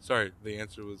 But sorry, the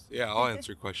answer was, I'll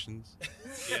answer questions.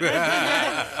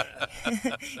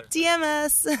 DM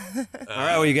us. All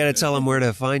right, well, you got to tell them where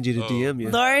to find you to DM you.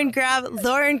 Lauren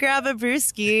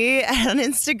Grababrewski on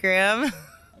Instagram.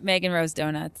 Megan Rose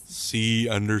Donuts.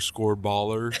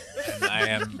 C_baller. And I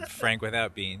am Frank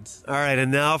without beans. All right,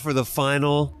 and now for the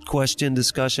final question,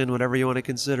 discussion, whatever you want to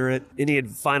consider it. Any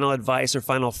final advice or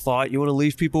final thought you want to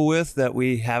leave people with that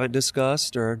we haven't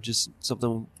discussed, or just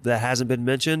something that hasn't been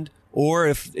mentioned? Or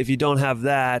if you don't have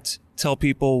that, tell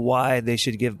people why they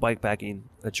should give bikepacking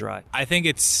a try. I think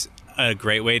it's a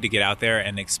great way to get out there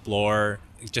and explore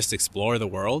the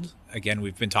world. Again,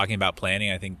 we've been talking about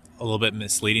planning. I think a little bit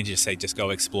misleading to just say, just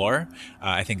go explore.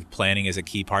 I think planning is a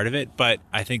key part of it. But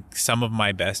I think some of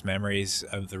my best memories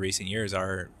of the recent years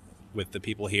are with the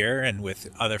people here and with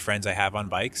other friends I have on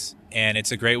bikes. And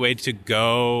it's a great way to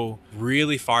go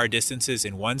really far distances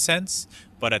in one sense,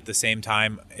 but at the same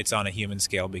time, it's on a human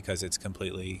scale because it's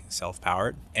completely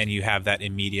self-powered. And you have that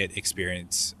immediate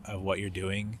experience of what you're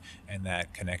doing and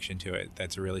that connection to it.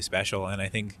 That's really special. And I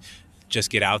think just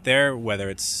get out there, whether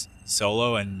it's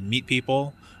solo and meet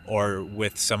people or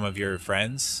with some of your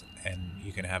friends, and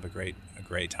you can have a great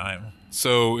time.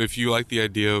 So if you like the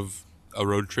idea of a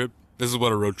road trip, this is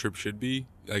what a road trip should be.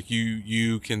 Like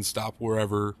you can stop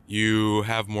wherever. You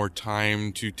have more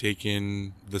time to take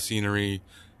in the scenery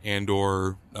and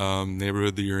or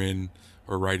neighborhood that you're in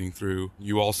or riding through.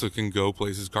 You also can go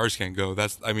places cars can't go.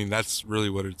 That's really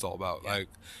what it's all about. Like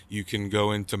you can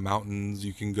go into mountains,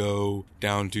 you can go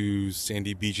down to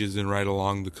sandy beaches and ride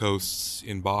along the coasts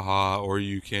in Baja, or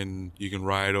you can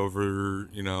ride over,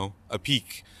 a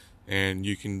peak, and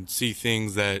you can see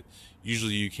things that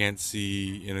usually you can't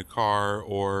see in a car,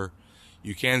 or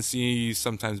you can see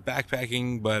sometimes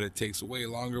backpacking, but it takes way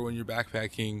longer when you're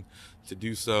backpacking to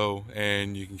do so,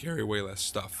 and you can carry way less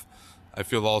stuff. I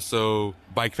feel also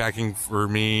bikepacking for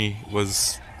me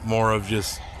was more of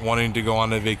just wanting to go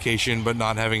on a vacation but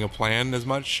not having a plan as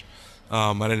much.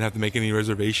 I didn't have to make any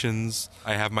reservations.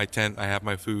 I have my tent, I have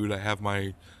my food, I have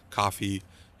my coffee,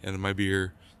 and my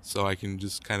beer, so I can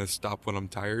just kind of stop when I'm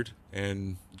tired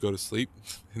and go to sleep,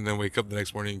 and then wake up the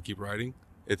next morning and keep riding.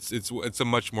 It's a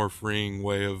much more freeing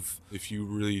way of, if you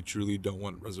really truly don't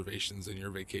want reservations in your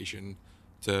vacation,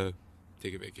 to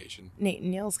take a vacation. Nate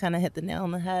and Neil's kind of hit the nail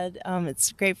on the head.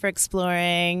 It's great for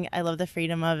exploring. I love the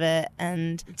freedom of it,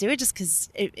 and do it just because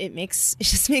it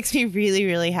just makes me really,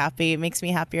 really happy. It makes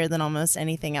me happier than almost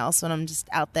anything else when I'm just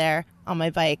out there on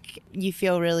my bike. You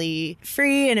feel really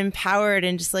free and empowered,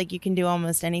 and just like you can do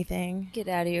almost anything. Get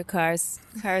out of your cars.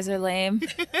 Cars are lame.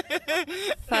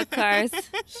 Fuck cars.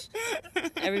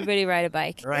 Everybody ride a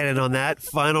bike. Right, and on that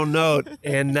final note,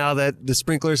 and now that the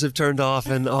sprinklers have turned off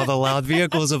and all the loud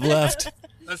vehicles have left,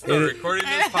 Let's start recording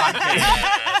this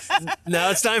podcast. now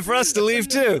it's time for us to leave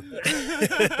too.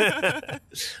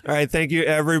 All right, thank you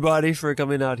everybody for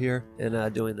coming out here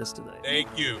and doing this tonight.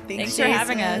 Thank you. Thanks for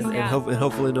having us. And, Yeah. and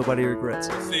hopefully nobody regrets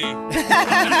it. See.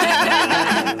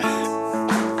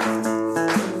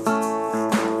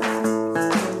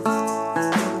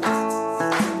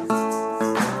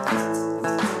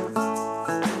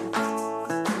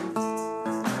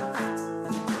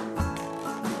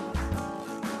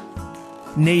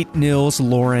 Nate, Nils,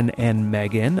 Lauren, and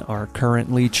Megan are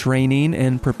currently training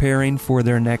and preparing for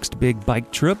their next big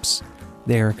bike trips.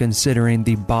 They are considering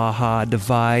the Baja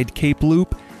Divide Cape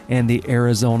Loop and the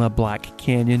Arizona Black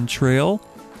Canyon Trail.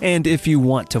 And if you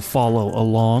want to follow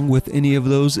along with any of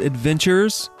those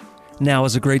adventures, now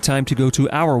is a great time to go to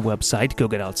our website,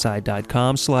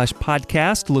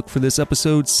 gogetoutside.com/podcast. Look for this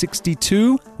episode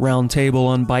 62, Roundtable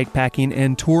on Bikepacking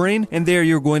and Touring. And there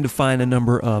you're going to find a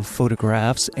number of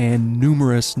photographs and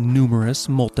numerous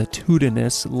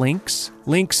multitudinous links.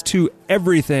 Links to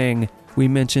everything we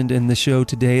mentioned in the show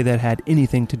today that had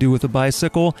anything to do with a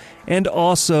bicycle, and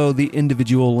also the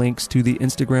individual links to the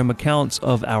Instagram accounts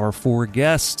of our 4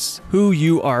 guests, who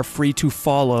you are free to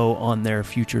follow on their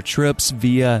future trips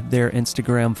via their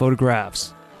Instagram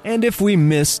photographs. And if we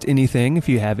missed anything, if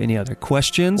you have any other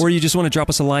questions, or you just want to drop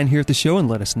us a line here at the show and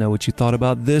let us know what you thought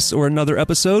about this or another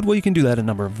episode, well, you can do that a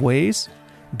number of ways.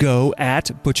 Go at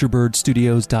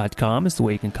butcherbirdstudios.com is the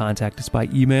way you can contact us by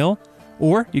email.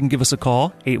 Or you can give us a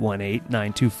call,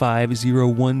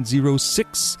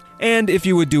 818-925-0106. And if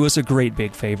you would do us a great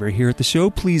big favor here at the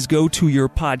show, please go to your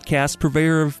podcast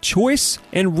purveyor of choice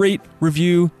and rate,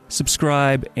 review,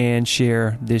 subscribe, and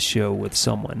share this show with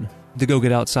someone. The Go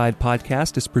Get Outside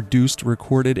podcast is produced,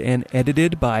 recorded, and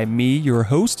edited by me, your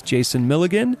host, Jason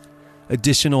Milligan.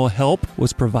 Additional help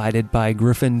was provided by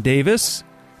Griffin Davis.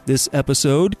 This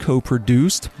episode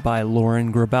co-produced by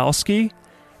Lauren Grabowski,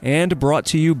 and brought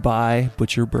to you by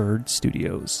Butcher Bird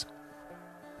Studios.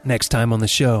 Next time on the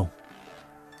show,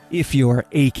 if you're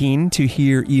aching to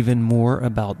hear even more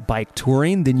about bike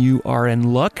touring, then you are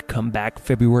in luck. Come back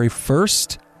February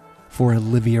 1st for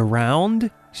Olivia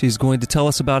Round. She's going to tell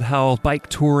us about how bike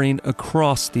touring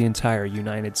across the entire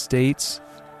United States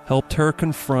helped her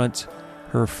confront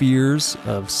her fears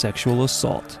of sexual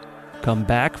assault. Come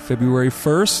back February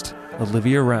 1st,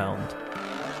 Olivia Round.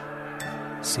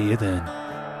 See you then.